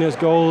is giving us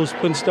goals,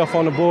 putting stuff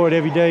on the board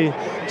every day,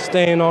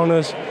 staying on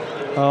us.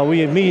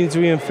 We in meetings,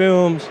 we in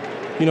films.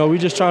 We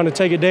just trying to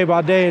take it day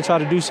by day and try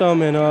to do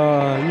something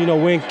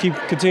and,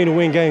 continue to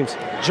win games.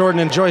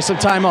 Jordan, enjoy some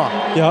time off.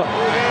 Yep.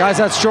 Guys,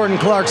 that's Jordan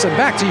Clarkson.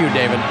 Back to you,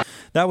 David.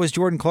 That was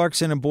Jordan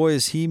Clarkson, and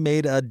boys, he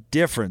made a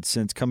difference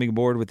since coming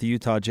aboard with the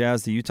Utah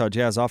Jazz. The Utah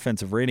Jazz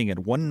offensive rating at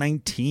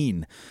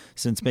 119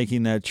 since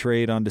making that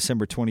trade on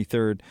December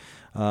 23rd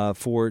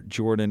for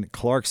Jordan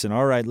Clarkson.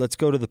 All right, let's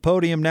go to the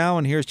podium now,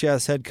 and here's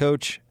Jazz head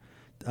coach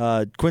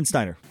Quinn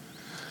Snyder.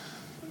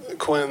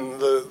 Quinn,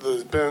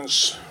 the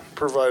bench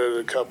provided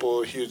a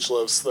couple of huge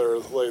lifts there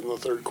late in the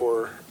third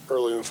quarter,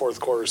 early in the fourth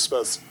quarter,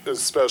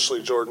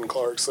 especially Jordan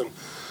Clarkson.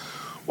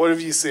 What have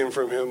you seen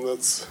from him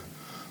that's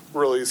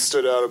really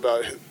stood out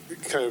about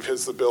kind of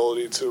his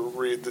ability to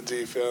read the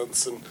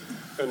defense and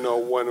know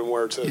when and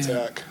where to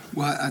attack?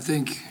 Well, I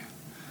think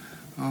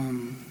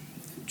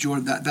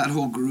Jordan, that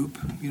whole group,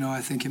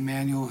 I think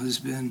Emmanuel has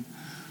been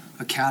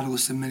a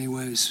catalyst in many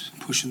ways,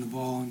 pushing the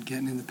ball and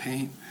getting in the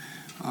paint.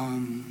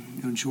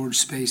 George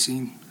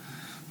spacing.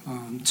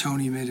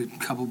 Tony made a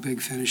couple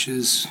big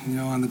finishes,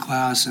 on the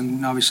glass,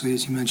 and obviously,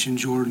 as you mentioned,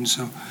 Jordan.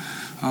 So,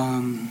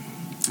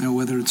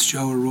 whether it's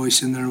Joe or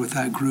Royce in there with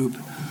that group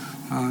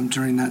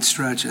during that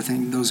stretch, I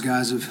think those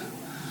guys have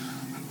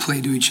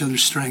played to each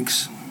other's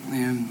strengths,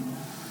 and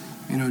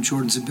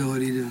Jordan's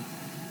ability to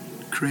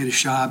create a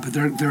shot, but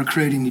they're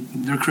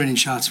creating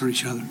shots for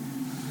each other.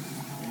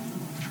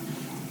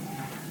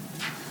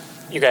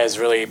 You guys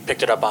really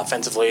picked it up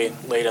offensively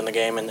late in the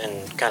game and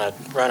kind of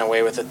ran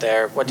away with it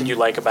there. What did you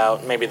like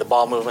about maybe the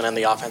ball movement and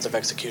the offensive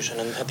execution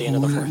at the end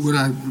of the fourth? What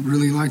I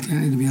really liked,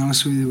 Andy, to be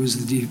honest with you,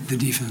 was the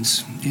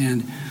defense.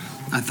 And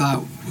I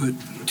thought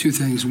two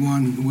things.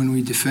 One, when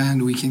we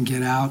defend, we can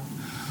get out,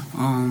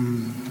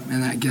 and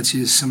that gets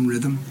you some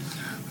rhythm.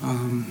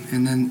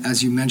 And then,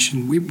 as you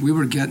mentioned, we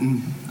were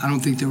getting, I don't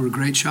think there were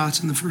great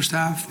shots in the first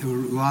half. A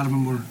lot of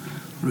them were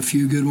a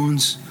few good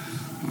ones,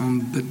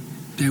 but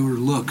they were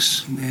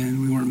looks,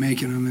 and we weren't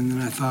making them. And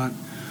then I thought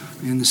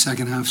in the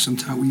second half,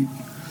 sometimes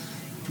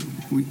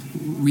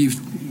we've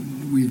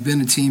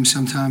been a team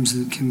sometimes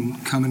that can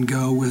come and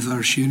go with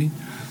our shooting,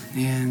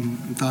 and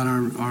I thought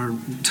our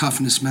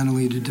toughness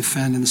mentally to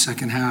defend in the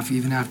second half,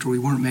 even after we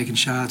weren't making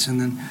shots,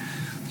 and then,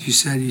 as you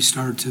said, you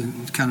start to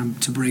kind of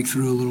to break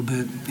through a little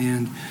bit,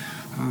 and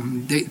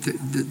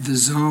the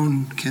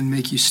zone can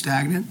make you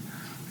stagnant,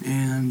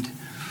 and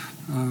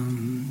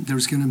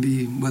there's going to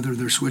be, whether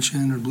they're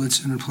switching or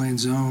blitzing or playing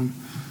zone,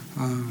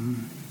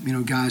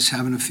 guys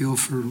having a feel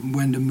for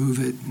when to move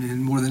it,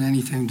 and more than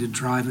anything to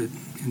drive it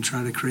and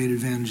try to create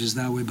advantages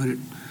that way. But it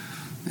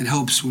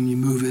helps when you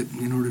move it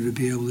in order to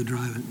be able to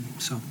drive it.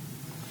 So,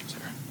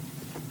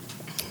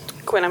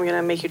 Quinn, I'm going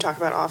to make you talk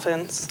about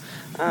offense.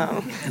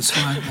 That's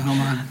fine. I don't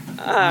mind.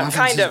 Offense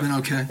kind of. has been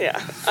okay. Yeah.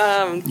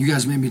 You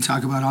guys made me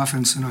talk about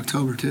offense in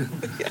October too.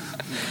 Yeah.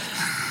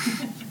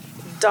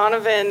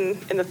 Donovan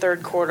in the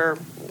third quarter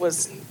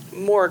was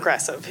more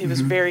aggressive. He was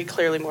very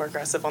clearly more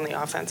aggressive on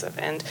the offensive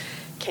end.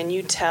 Can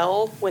you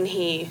tell when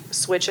he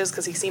switches?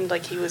 Because he seemed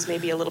like he was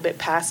maybe a little bit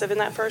passive in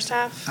that first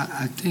half.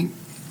 I think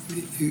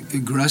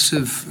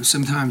aggressive,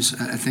 sometimes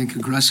I think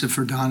aggressive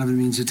for Donovan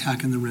means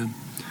attacking the rim.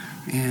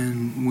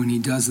 And when he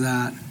does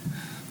that,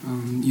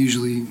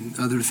 usually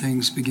other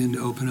things begin to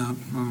open up.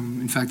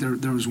 In fact,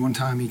 there was one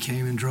time he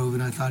came and drove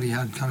and I thought he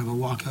had kind of a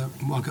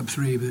walk-up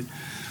three, but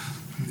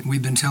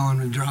we've been telling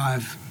him to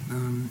drive,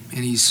 and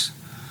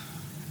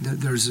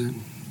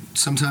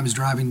sometimes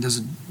driving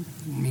doesn't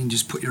mean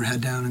just put your head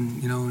down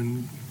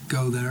and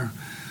go there.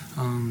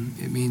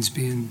 It means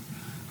being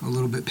a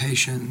little bit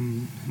patient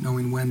and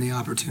knowing when the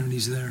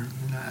opportunity's there.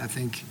 And I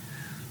think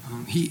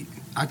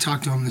I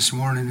talked to him this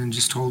morning and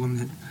just told him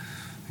that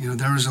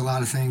there was a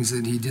lot of things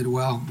that he did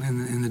well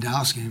in the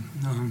Dallas game,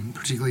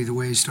 particularly the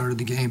way he started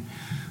the game.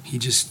 He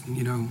just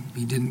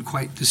he didn't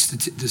quite the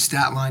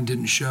stat line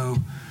didn't show,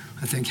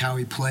 I think, how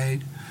he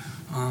played.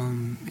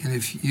 And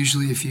if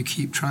you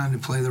keep trying to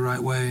play the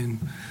right way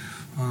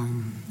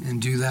and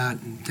do that,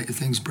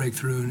 things break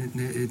through, and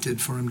it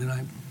did for him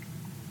tonight.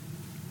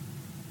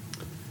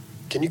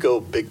 Can you go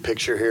big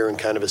picture here and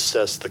kind of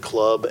assess the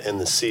club and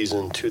the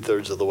season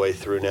 2/3 of the way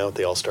through now at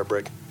the All-Star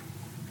break?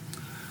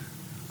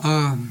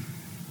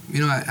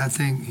 I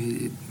think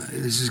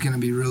this is going to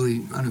be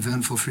really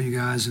uneventful for you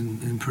guys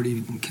and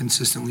pretty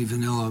consistently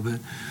vanilla, but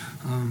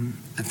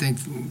I think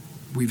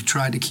we've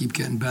tried to keep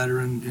getting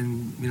better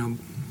in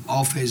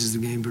all phases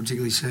of the game,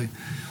 particularly say,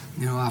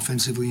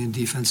 offensively and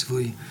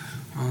defensively.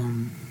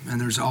 And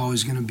there's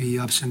always going to be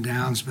ups and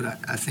downs, but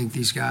I think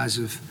these guys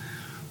have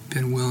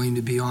been willing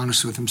to be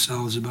honest with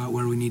themselves about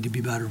where we need to be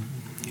better.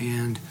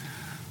 And,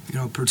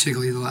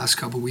 particularly the last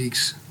couple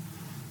weeks,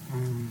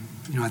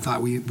 I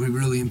thought we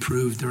really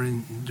improved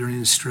during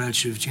the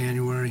stretch of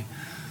January,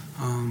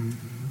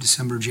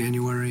 December,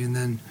 January, and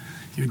then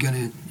you're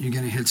gonna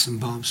hit some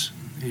bumps.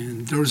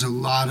 And there was a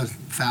lot of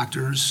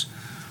factors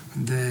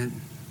that,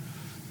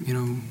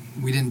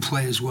 we didn't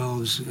play as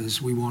well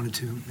as we wanted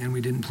to, and we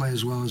didn't play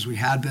as well as we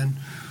had been.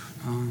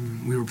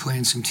 We were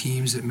playing some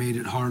teams that made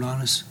it hard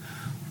on us.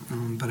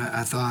 But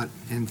I thought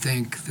and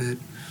think that,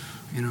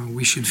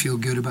 we should feel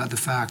good about the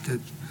fact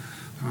that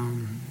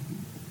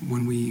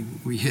when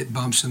we hit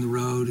bumps in the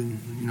road and,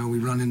 we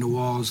run into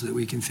walls, that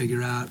we can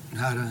figure out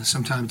how to.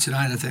 Sometime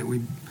tonight, I think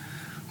we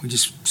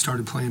just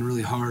started playing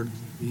really hard.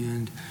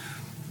 And,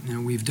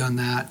 we've done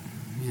that.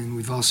 And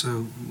we've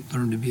also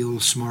learned to be a little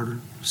smarter.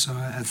 So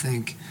I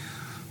think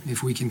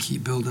if we can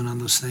keep building on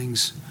those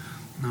things,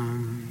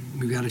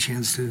 we've got a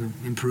chance to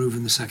improve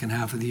in the second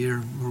half of the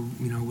year, or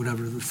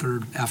whatever, the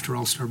third after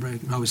All-Star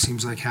break. It always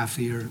seems like half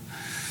the year,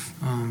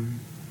 and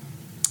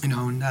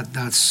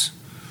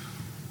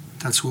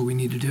that's what we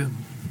need to do.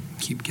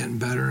 Keep getting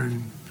better,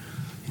 and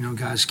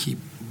guys keep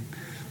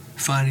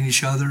finding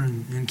each other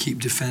and keep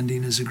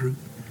defending as a group.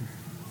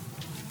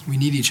 We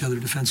need each other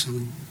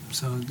defensively,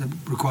 so that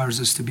requires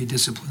us to be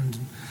disciplined.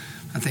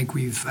 I think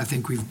we've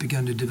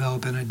begun to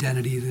develop an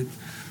identity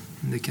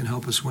that can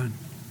help us win.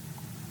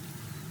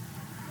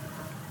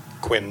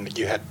 Quinn,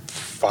 you had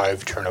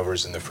 5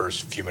 turnovers in the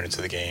first few minutes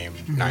of the game,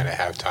 9 at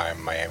halftime.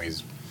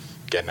 Miami's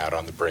getting out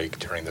on the break,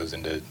 turning those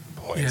into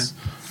points.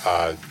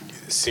 Yeah.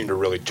 Seemed to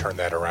really turn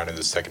that around in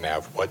the second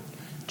half. What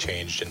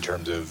changed in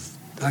terms of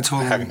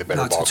having the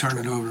better ball control? I told them not to turn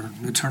it over.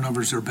 The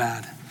turnovers are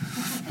bad.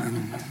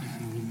 And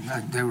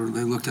they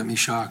looked at me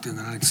shocked, and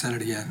then I said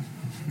it again,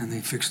 and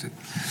they fixed it.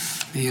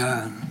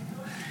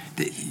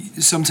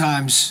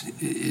 Sometimes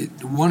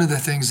one of the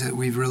things that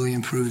we've really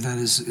improved at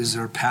is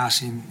our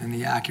passing and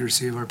the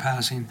accuracy of our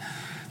passing,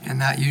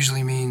 and that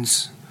usually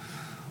means,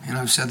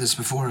 I've said this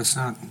before, it's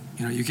not,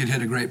 you could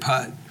hit a great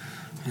putt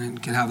and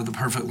it could have the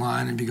perfect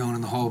line and be going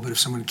in the hole, but if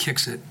someone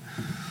kicks it,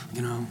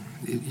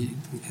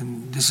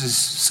 and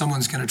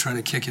someone's going to try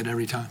to kick it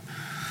every time.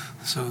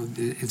 So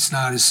it's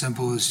not as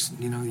simple as,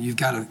 you've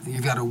got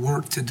to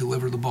work to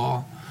deliver the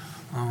ball.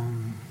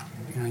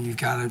 You've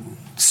got to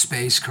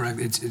space correct.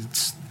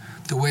 It's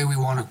the way we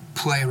want to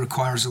play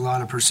requires a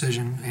lot of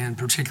precision, and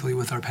particularly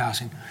with our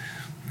passing.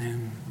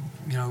 And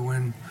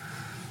when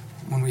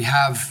we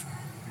have,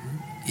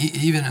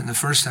 even in the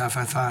first half,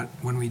 I thought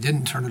when we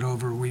didn't turn it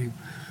over, we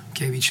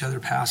gave each other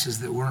passes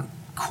that weren't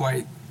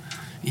quite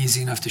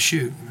easy enough to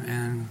shoot,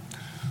 and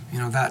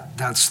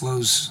that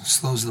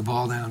slows the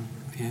ball down.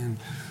 And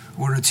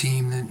we're a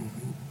team that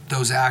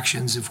those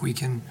actions, if we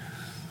can,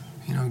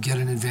 get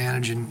an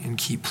advantage and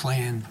keep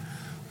playing,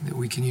 that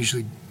we can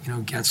usually,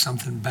 get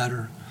something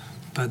better.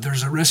 But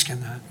there's a risk in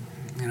that.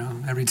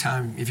 Every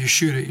time, if you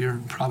shoot it, you're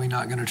probably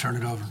not going to turn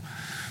it over.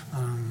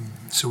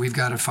 So we've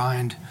got to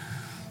find,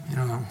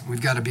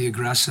 we've got to be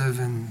aggressive,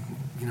 and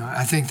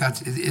I think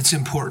that it's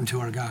important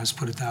to our guys,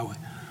 put it that way.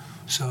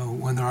 So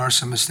when there are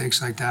some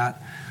mistakes like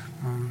that,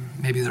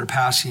 maybe their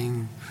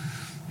passing,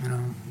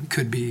 it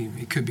could be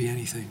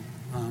anything.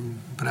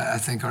 But I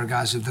think our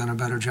guys have done a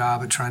better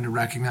job at trying to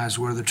recognize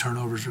where the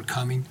turnovers are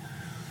coming,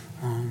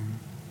 and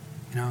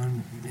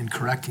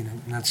correcting it.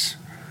 And that's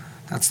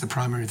the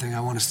primary thing. I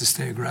want us to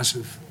stay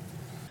aggressive.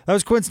 That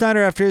was Quinn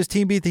Snyder after his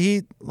team beat the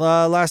Heat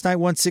last night,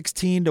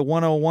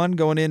 116-101,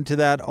 going into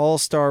that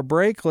All-Star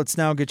break. Let's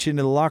now get you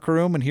into the locker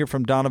room and hear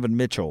from Donovan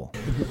Mitchell.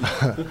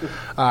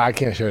 I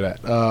can't share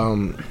that.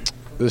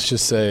 Let's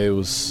just say it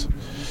was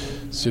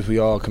if we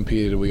all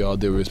competed, we all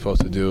did what we were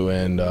supposed to do,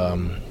 and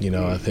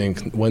I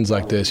think wins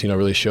like this,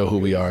 really show who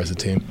we are as a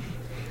team.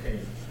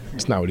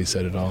 It's not what he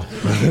said at all.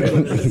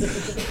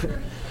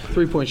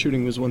 Three-point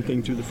shooting was one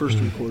thing through the first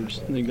 3 quarters.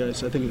 And you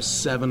guys, I think it was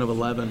 7 of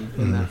 11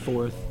 in that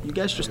fourth. You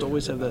guys just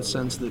always have that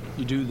sense that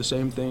you do the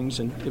same things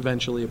and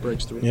eventually it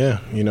breaks through.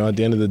 Yeah, at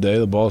the end of the day,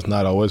 the ball's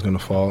not always going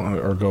to fall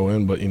or go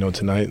in. But,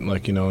 tonight,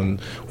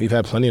 and we've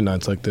had plenty of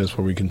nights like this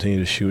where we continue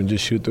to shoot and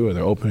just shoot through it.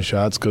 They're open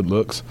shots, good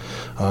looks.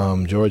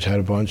 George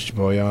had a bunch,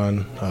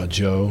 Bojan,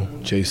 Joe,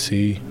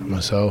 JC,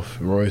 myself,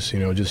 Royce,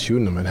 just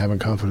shooting them and having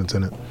confidence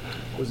in it.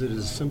 Was it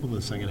as simple in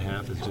the second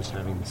half as just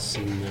having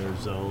seen their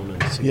zone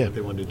and seen what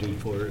they wanted to do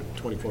for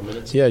 24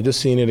 minutes? Yeah, just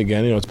seeing it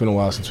again. It's been a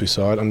while since we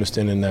saw it,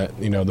 understanding that,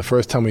 the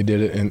first time we did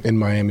it in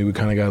Miami, we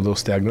kind of got a little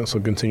stagnant, so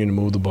continue to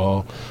move the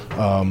ball,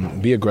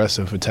 be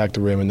aggressive, attack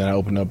the rim, and that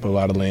opened up a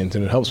lot of lanes.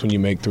 And it helps when you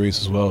make threes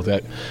as well.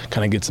 That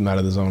kind of gets them out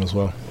of the zone as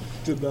well.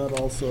 Did that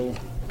also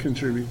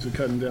contribute to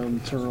cutting down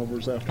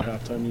turnovers after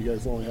halftime? You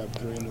guys only had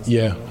 3 in this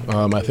game.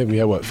 I think we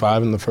had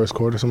 5 in the first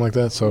quarter, something like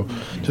that. So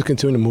just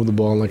continuing to move the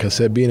ball, and like I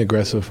said, being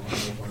aggressive.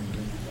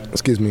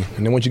 And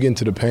then once you get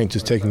into the paint,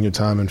 just taking your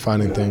time and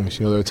finding things.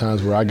 There are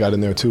times where I got in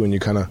there too, and you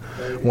kind of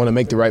want to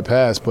make the right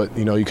pass, but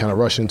you kind of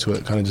rush into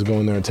it, kind of just go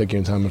in there and take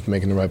your time and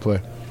making the right play.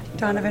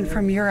 Donovan,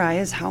 from your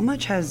eyes, how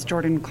much has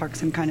Jordan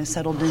Clarkson kind of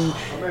settled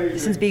in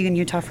since being in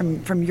Utah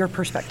from your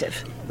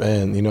perspective?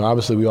 And,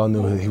 obviously we all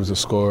knew he was a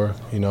scorer,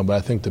 but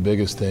I think the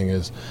biggest thing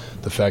is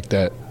the fact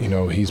that,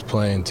 he's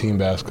playing team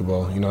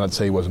basketball. Not to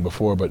say he wasn't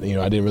before, but,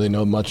 I didn't really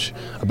know much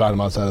about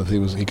him outside of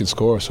he could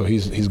score. So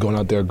he's going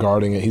out there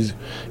guarding it.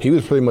 He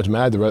was pretty much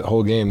mad the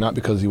whole game, not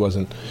because he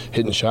wasn't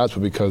hitting shots,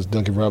 but because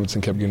Duncan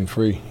Robinson kept getting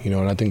free,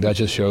 and I think that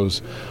just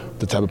shows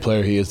the type of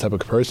player he is, the type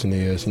of person he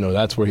is.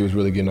 That's where he was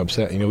really getting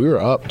upset. We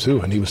were up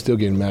too, and he was still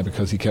getting mad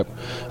because he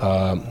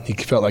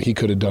felt like he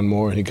could have done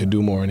more and he could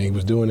do more, and he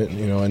was doing it,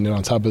 and then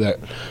on top of that,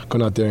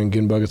 going out there and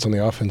getting buckets on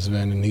the offensive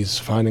end, and he's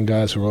finding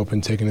guys who are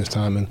open, taking his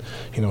time, and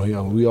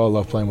we all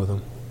love playing with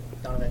him.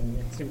 Donovan,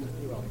 it seems,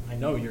 I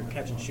know your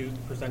catch and shoot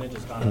percentage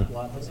has gone up a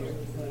lot this year.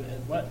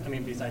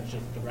 Besides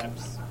just the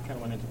reps, kind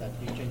of went into that.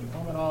 Do you change your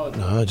form at all?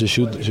 No, just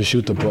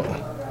shoot the ball.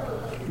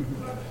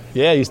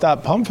 Yeah, you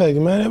stop pump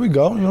faking, man. There we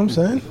go. You know what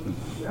I'm saying?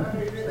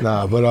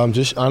 Nah, but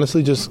just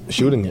honestly just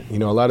shooting it.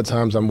 A lot of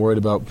times I'm worried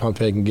about pump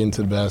faking, getting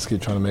to the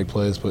basket, trying to make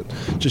plays, but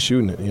just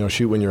shooting it.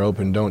 Shoot when you're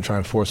open. Don't try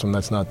and force them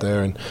that's not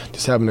there, and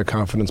just having the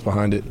confidence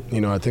behind it.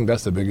 I think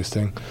that's the biggest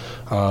thing.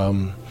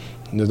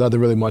 There's nothing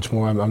really much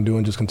more I'm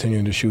doing, just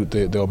continuing to shoot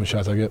the open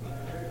shots I get.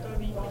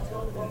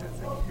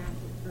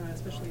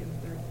 Especially in the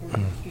third quarter,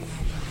 you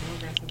more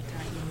aggressive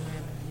attacking the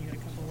rim, and you got a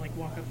couple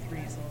walk-up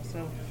threes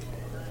also.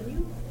 Can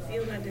you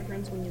feel that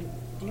difference when you?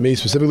 Me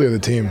specifically, or the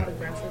team?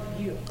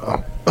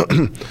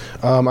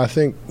 I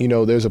think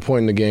there's a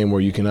point in the game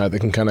where you can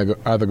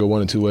either go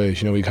one of 2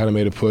 ways. We kind of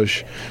made a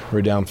push,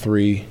 we're down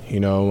 3.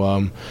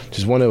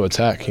 Just want to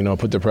attack.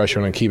 Put the pressure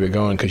on and keep it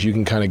going, because you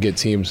can kind of get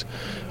teams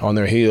on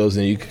their heels,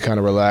 and you can kind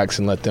of relax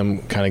and let them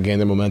kind of gain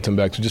their momentum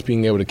back. So just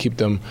being able to keep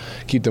them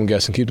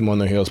guessing, keep them on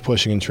their heels,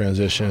 pushing in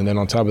transition, and then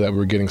on top of that, we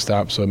were getting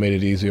stopped, so it made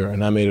it easier.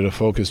 And I made it a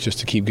focus just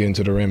to keep getting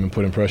to the rim and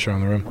putting pressure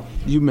on the rim.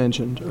 You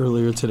mentioned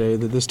earlier today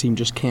that this team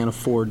just can't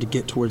afford to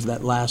get towards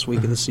that last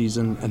week of the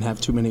season and have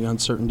too many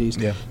uncertainties.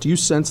 Yeah. Do you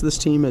sense this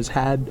team has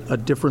had a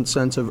different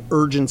sense of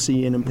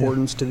urgency and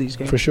importance to these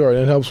games? For sure.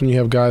 It helps when you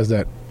have guys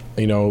that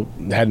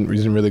didn't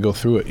really go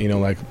through it,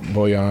 like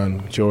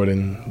Bojan,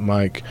 Jordan,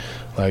 Mike.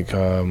 I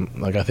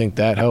think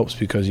that helps,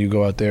 because you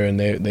go out there and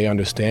they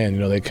understand,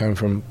 they come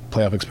from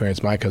playoff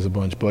experience. Mike has a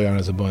bunch, Bojan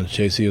has a bunch,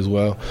 JC as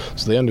well.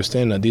 So they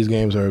understand that these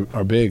games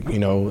are big. We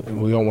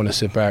don't want to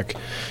sit back,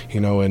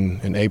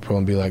 in April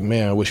and be like,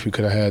 man, I wish we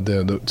could have had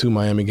the 2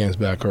 Miami games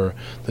back, or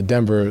the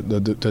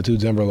 2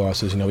 Denver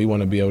losses. We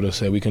want to be able to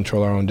say we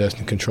control our own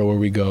destiny, control where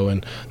we go,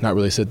 and not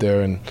really sit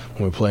there and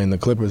when we're playing the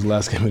Clippers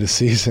last game of the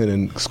season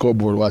and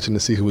scoreboard watching to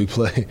see who we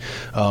play.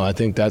 I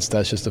think that's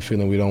just a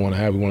feeling we don't want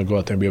to have. We want to go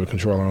out there and be able to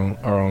control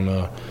our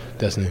own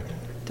destiny.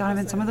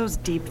 Donovan, some of those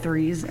deep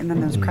threes and then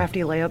those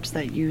crafty layups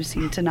that you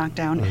seem to knock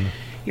down,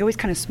 you always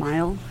kind of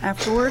smile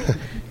afterward.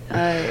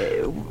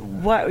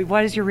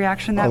 What is your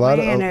reaction that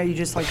way? And are you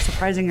just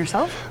surprising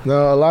yourself?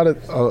 No, a lot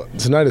of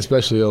tonight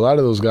especially, a lot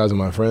of those guys are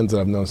my friends that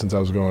I've known since I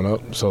was growing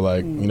up. So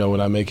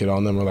when I make it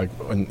on them, or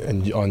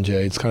on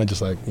Jay, it's kind of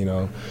just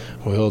well,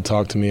 he'll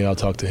talk to me, I'll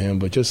talk to him,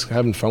 but just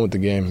having fun with the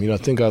game. I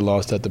think I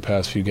lost that the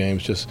past few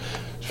games just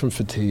from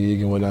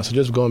fatigue and whatnot. So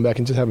just going back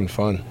and just having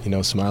fun,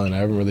 smiling. I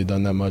haven't really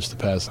done that much the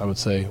past, I would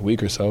say,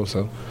 week or so.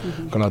 So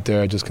going out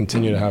there, I just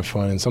continue to have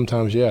fun. And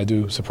sometimes, I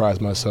do surprise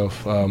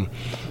myself.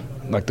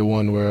 Like the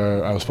one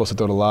where I was supposed to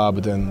throw the lob,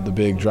 but then the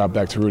big drop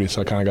back to Rudy,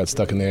 so I kind of got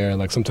stuck in the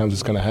air. Sometimes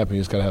it's going to happen.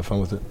 You just got to have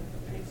fun with it.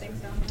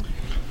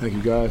 Thank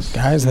you, guys.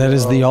 Guys, that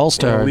is the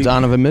All-Star,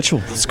 Donovan Mitchell.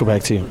 Let's go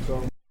back to you.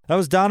 That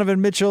was Donovan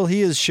Mitchell.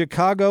 He is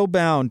Chicago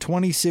bound.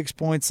 26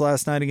 points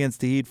last night against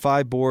the Heat,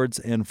 5 boards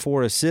and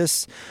 4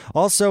 assists.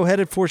 Also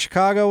headed for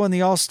Chicago in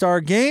the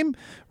All-Star game,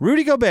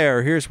 Rudy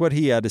Gobert. Here's what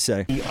he had to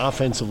say.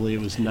 Offensively, it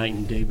was night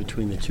and day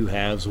between the two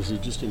halves. Was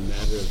it just a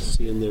matter of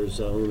seeing their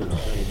zone and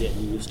kind of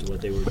getting used to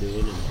what they were doing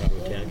and how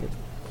to attack it?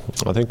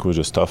 I think we're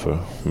just tougher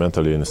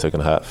mentally in the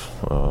second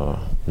half.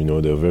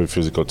 They're a very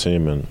physical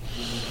team, and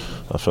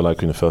I feel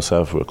like in the first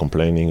half we were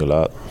complaining a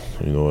lot,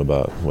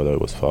 about whether it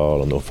was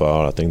foul or no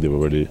foul. I think they were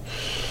really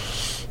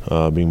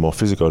being more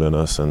physical than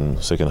us,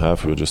 and second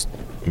half we were just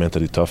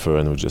mentally tougher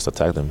and we just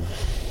attacked them.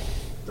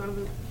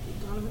 Donovan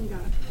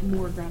got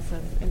more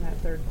aggressive in that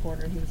third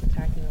quarter. He was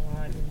attacking a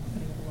lot and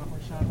putting up a lot more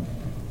shots.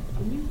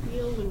 Can you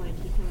feel when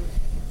he kind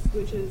of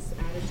switches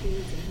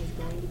attitudes and he's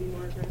going to be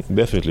more aggressive?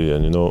 Definitely,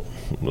 and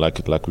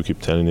like we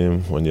keep telling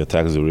him, when he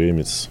attacks the rim,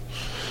 it's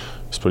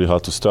pretty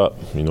hard to stop.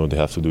 They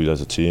have to do it as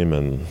a team,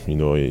 and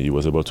he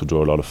was able to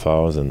draw a lot of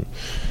fouls and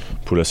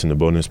put us in the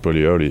bonus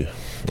pretty early.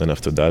 And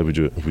after that, we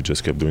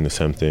just kept doing the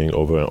same thing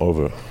over and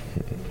over.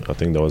 I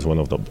think that was one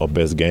of our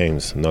best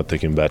games, not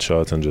taking bad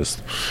shots and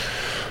just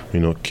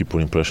keep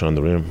putting pressure on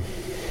the rim.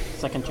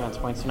 Second chance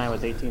points tonight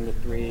was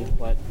 18-3.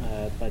 What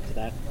led to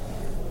that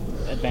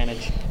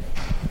advantage?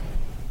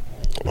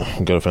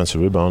 Got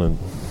offensive rebound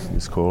and he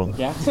scored.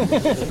 Yeah.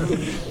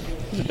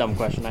 It's a dumb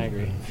question, I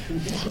agree.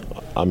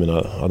 I don't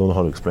know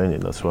how to explain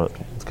it. It's kind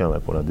of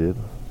like what I did.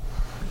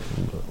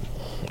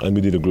 And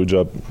we did a good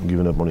job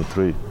giving up only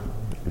 3.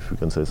 If we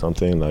can say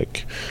something,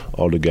 like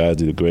all the guys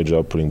did a great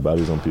job putting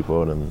bodies on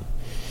people and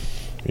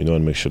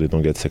and make sure they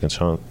don't get second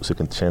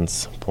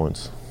chance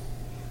points.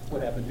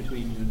 What happened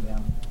between you and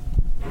them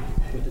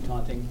with the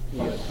taunting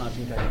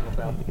technical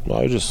foul? Well,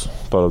 it's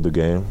just part of the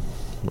game.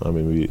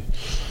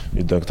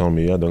 He dunked on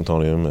me, I dunked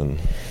on him, and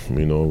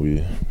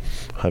we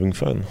having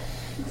fun.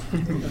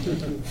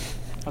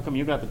 How come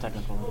you got the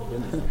technical?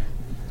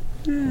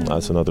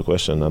 That's another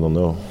question. I don't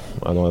know.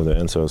 I don't have the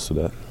answers to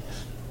that.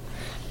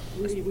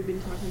 We've been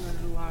talking about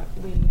it a lot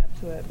leading up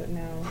to it, but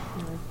now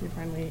you're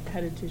finally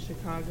headed to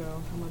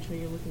Chicago. How much are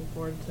you looking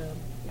forward to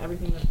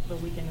everything that the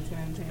weekend is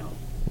going to entail?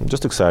 I'm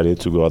just excited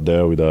to go out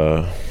there with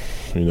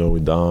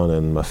with Don,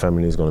 and my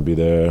family is going to be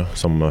there,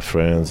 some of my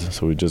friends.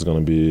 So we're just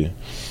going to be,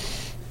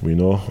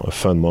 a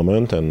fun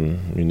moment, and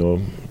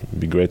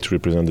be great to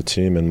represent the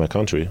team and my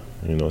country.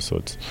 So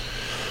it's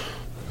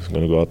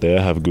going to go out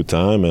there, have a good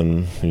time,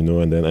 and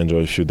and then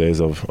enjoy a few days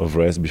of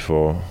rest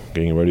before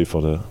getting ready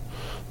for the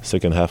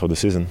second half of the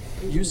season.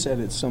 You said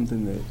it's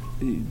something that,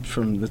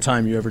 from the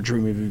time you ever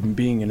dreamed of even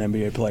being an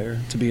NBA player,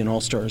 to be an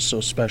All-Star is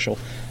so special.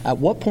 At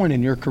what point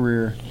in your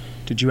career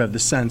did you have the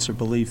sense or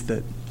belief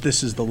that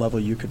this is the level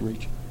you could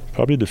reach?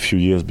 Probably the few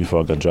years before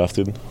I got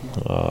drafted.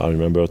 I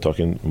remember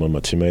talking with my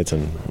teammates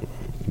and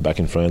back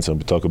in France, and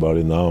we talk about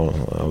it now.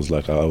 I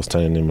was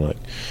telling him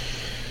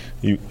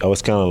I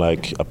was kind of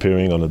like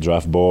appearing on the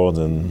draft board,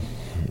 and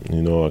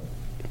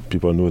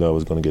people knew that I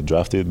was going to get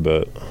drafted,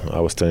 but I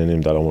was telling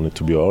him that I wanted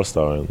to be an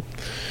All-Star, and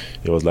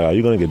he was like, "Are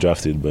you going to get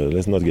drafted? But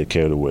let's not get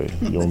carried away.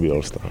 You won't be an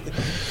All-Star."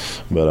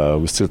 But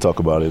we still talk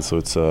about it, so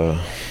it's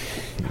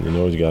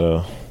you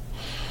gotta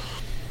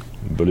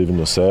believe in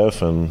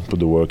yourself and put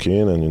the work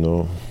in,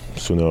 and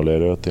sooner or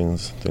later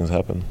things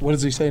happen. What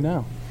does he say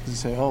now? Does he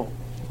say, "Oh"?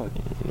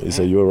 He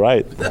said, "You're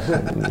right."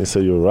 He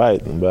said, "You're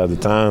right." But at the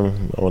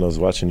time, when I was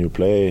watching you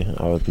play,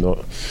 I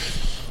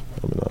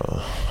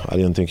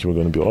didn't think you were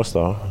going to be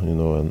All-Star,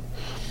 and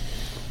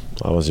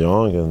I was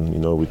young,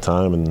 and with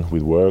time and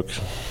with work,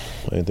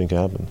 anything can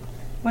happen.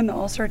 When the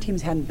All-Star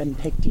teams hadn't been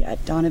picked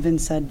yet, Donovan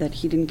said that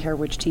he didn't care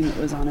which team it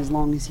was on as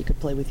long as he could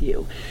play with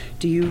you.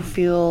 Do you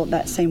feel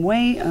that same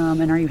way,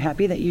 and are you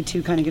happy that you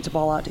two kind of get to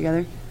ball out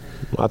together?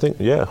 I think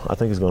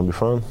it's going to be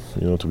fun,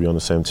 to be on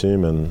the same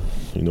team, and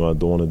I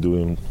don't want to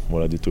do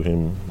what I did to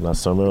him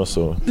last summer,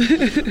 so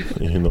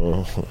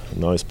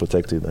now he's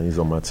protected and he's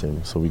on my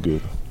team, so we're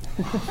good.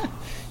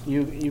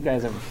 You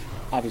guys have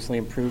obviously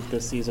improved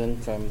this season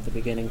from the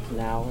beginning to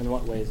now. In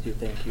what ways do you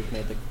think you've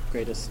made the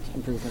greatest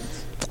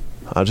improvements?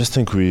 I just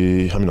think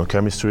our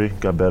chemistry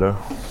got better.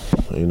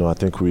 I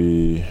think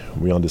we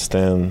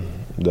understand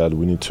that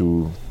we need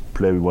to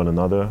play with one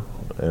another,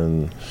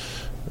 and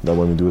that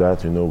when we do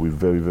that, we're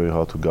very, very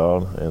hard to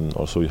guard, and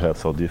also it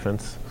helps our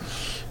defense.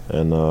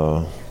 And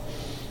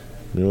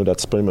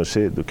that's pretty much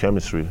it, the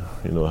chemistry.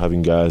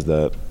 Having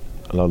a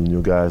lot of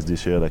new guys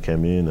this year that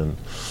came in, and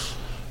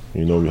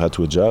we had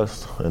to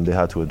adjust, and they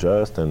had to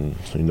adjust, and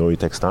it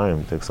takes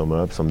time. It takes some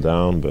up, some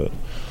down, but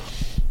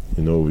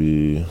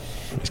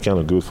it's kind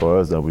of good for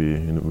us that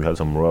we had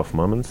some rough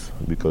moments,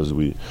 because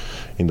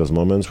in those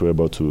moments we're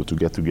able to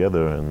get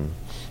together and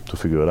to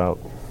figure it out.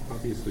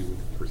 Obviously,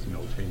 with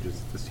personnel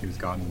changes, this team's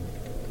gotten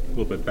a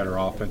little bit better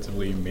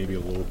offensively, maybe a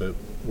little bit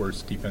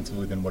worse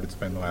defensively than what it's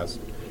been the last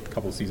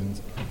couple of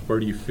seasons. Where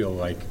do you feel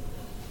like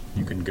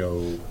you can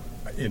go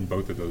in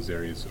both of those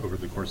areas over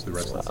the course of the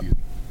rest of the season?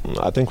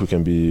 I think we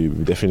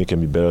definitely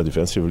can be better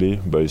defensively,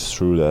 but it's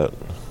true that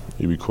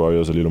it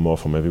requires a little more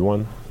from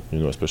everyone,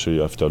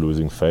 especially after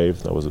losing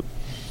Fave. That was a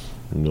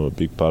a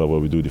big part of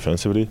what we do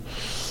defensively.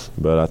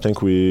 But I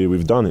think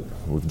we've done it.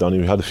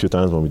 We had a few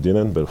times when we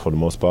didn't, but for the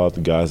most part,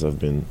 the guys have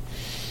been,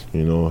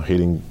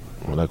 hitting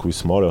like we're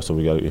smarter, so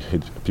we got to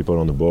hit people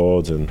on the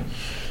boards, and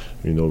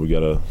we got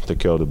to take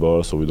care of the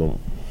ball so we don't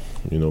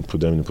put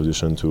them in a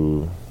position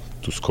to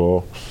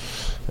score.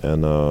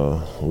 And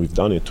we've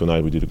done it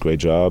tonight. We did a great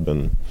job,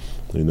 and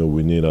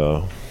we need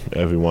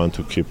everyone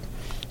to keep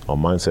our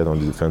mindset on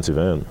the defensive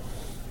end.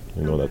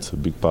 That's a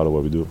big part of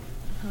what we do.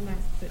 How nice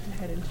is it to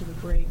head into the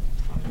break?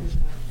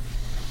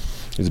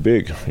 It's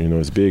big.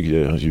 It's big.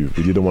 Yeah,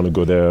 we didn't want to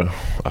go there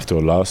after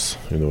a loss.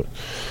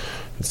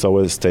 It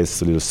always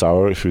tastes a little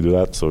sour if you do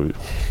that. So,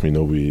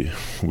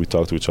 we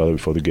talked to each other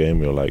before the game.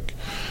 We were like,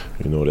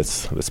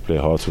 let's play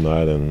hard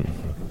tonight and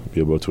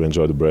be able to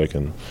enjoy the break,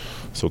 and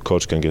so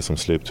coach can get some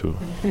sleep too.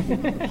 All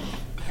right,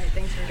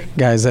 thanks, Rudy.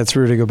 Guys, that's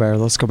Rudy Gobert.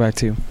 Let's go back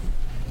to you.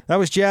 That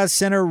was Jazz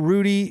center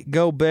Rudy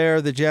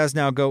Gobert. The Jazz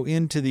now go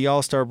into the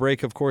All-Star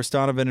break. Of course,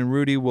 Donovan and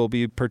Rudy will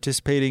be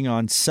participating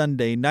on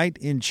Sunday night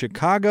in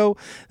Chicago.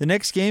 The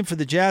next game for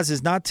the Jazz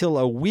is not till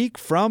a week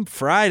from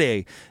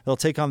Friday. They'll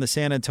take on the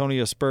San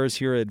Antonio Spurs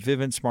here at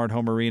Vivint Smart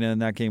Home Arena,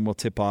 and that game will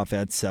tip off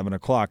at 7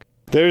 o'clock.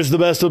 There's the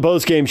Best of the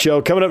Postgame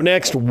Show. Coming up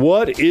next,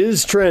 what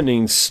is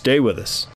trending? Stay with us.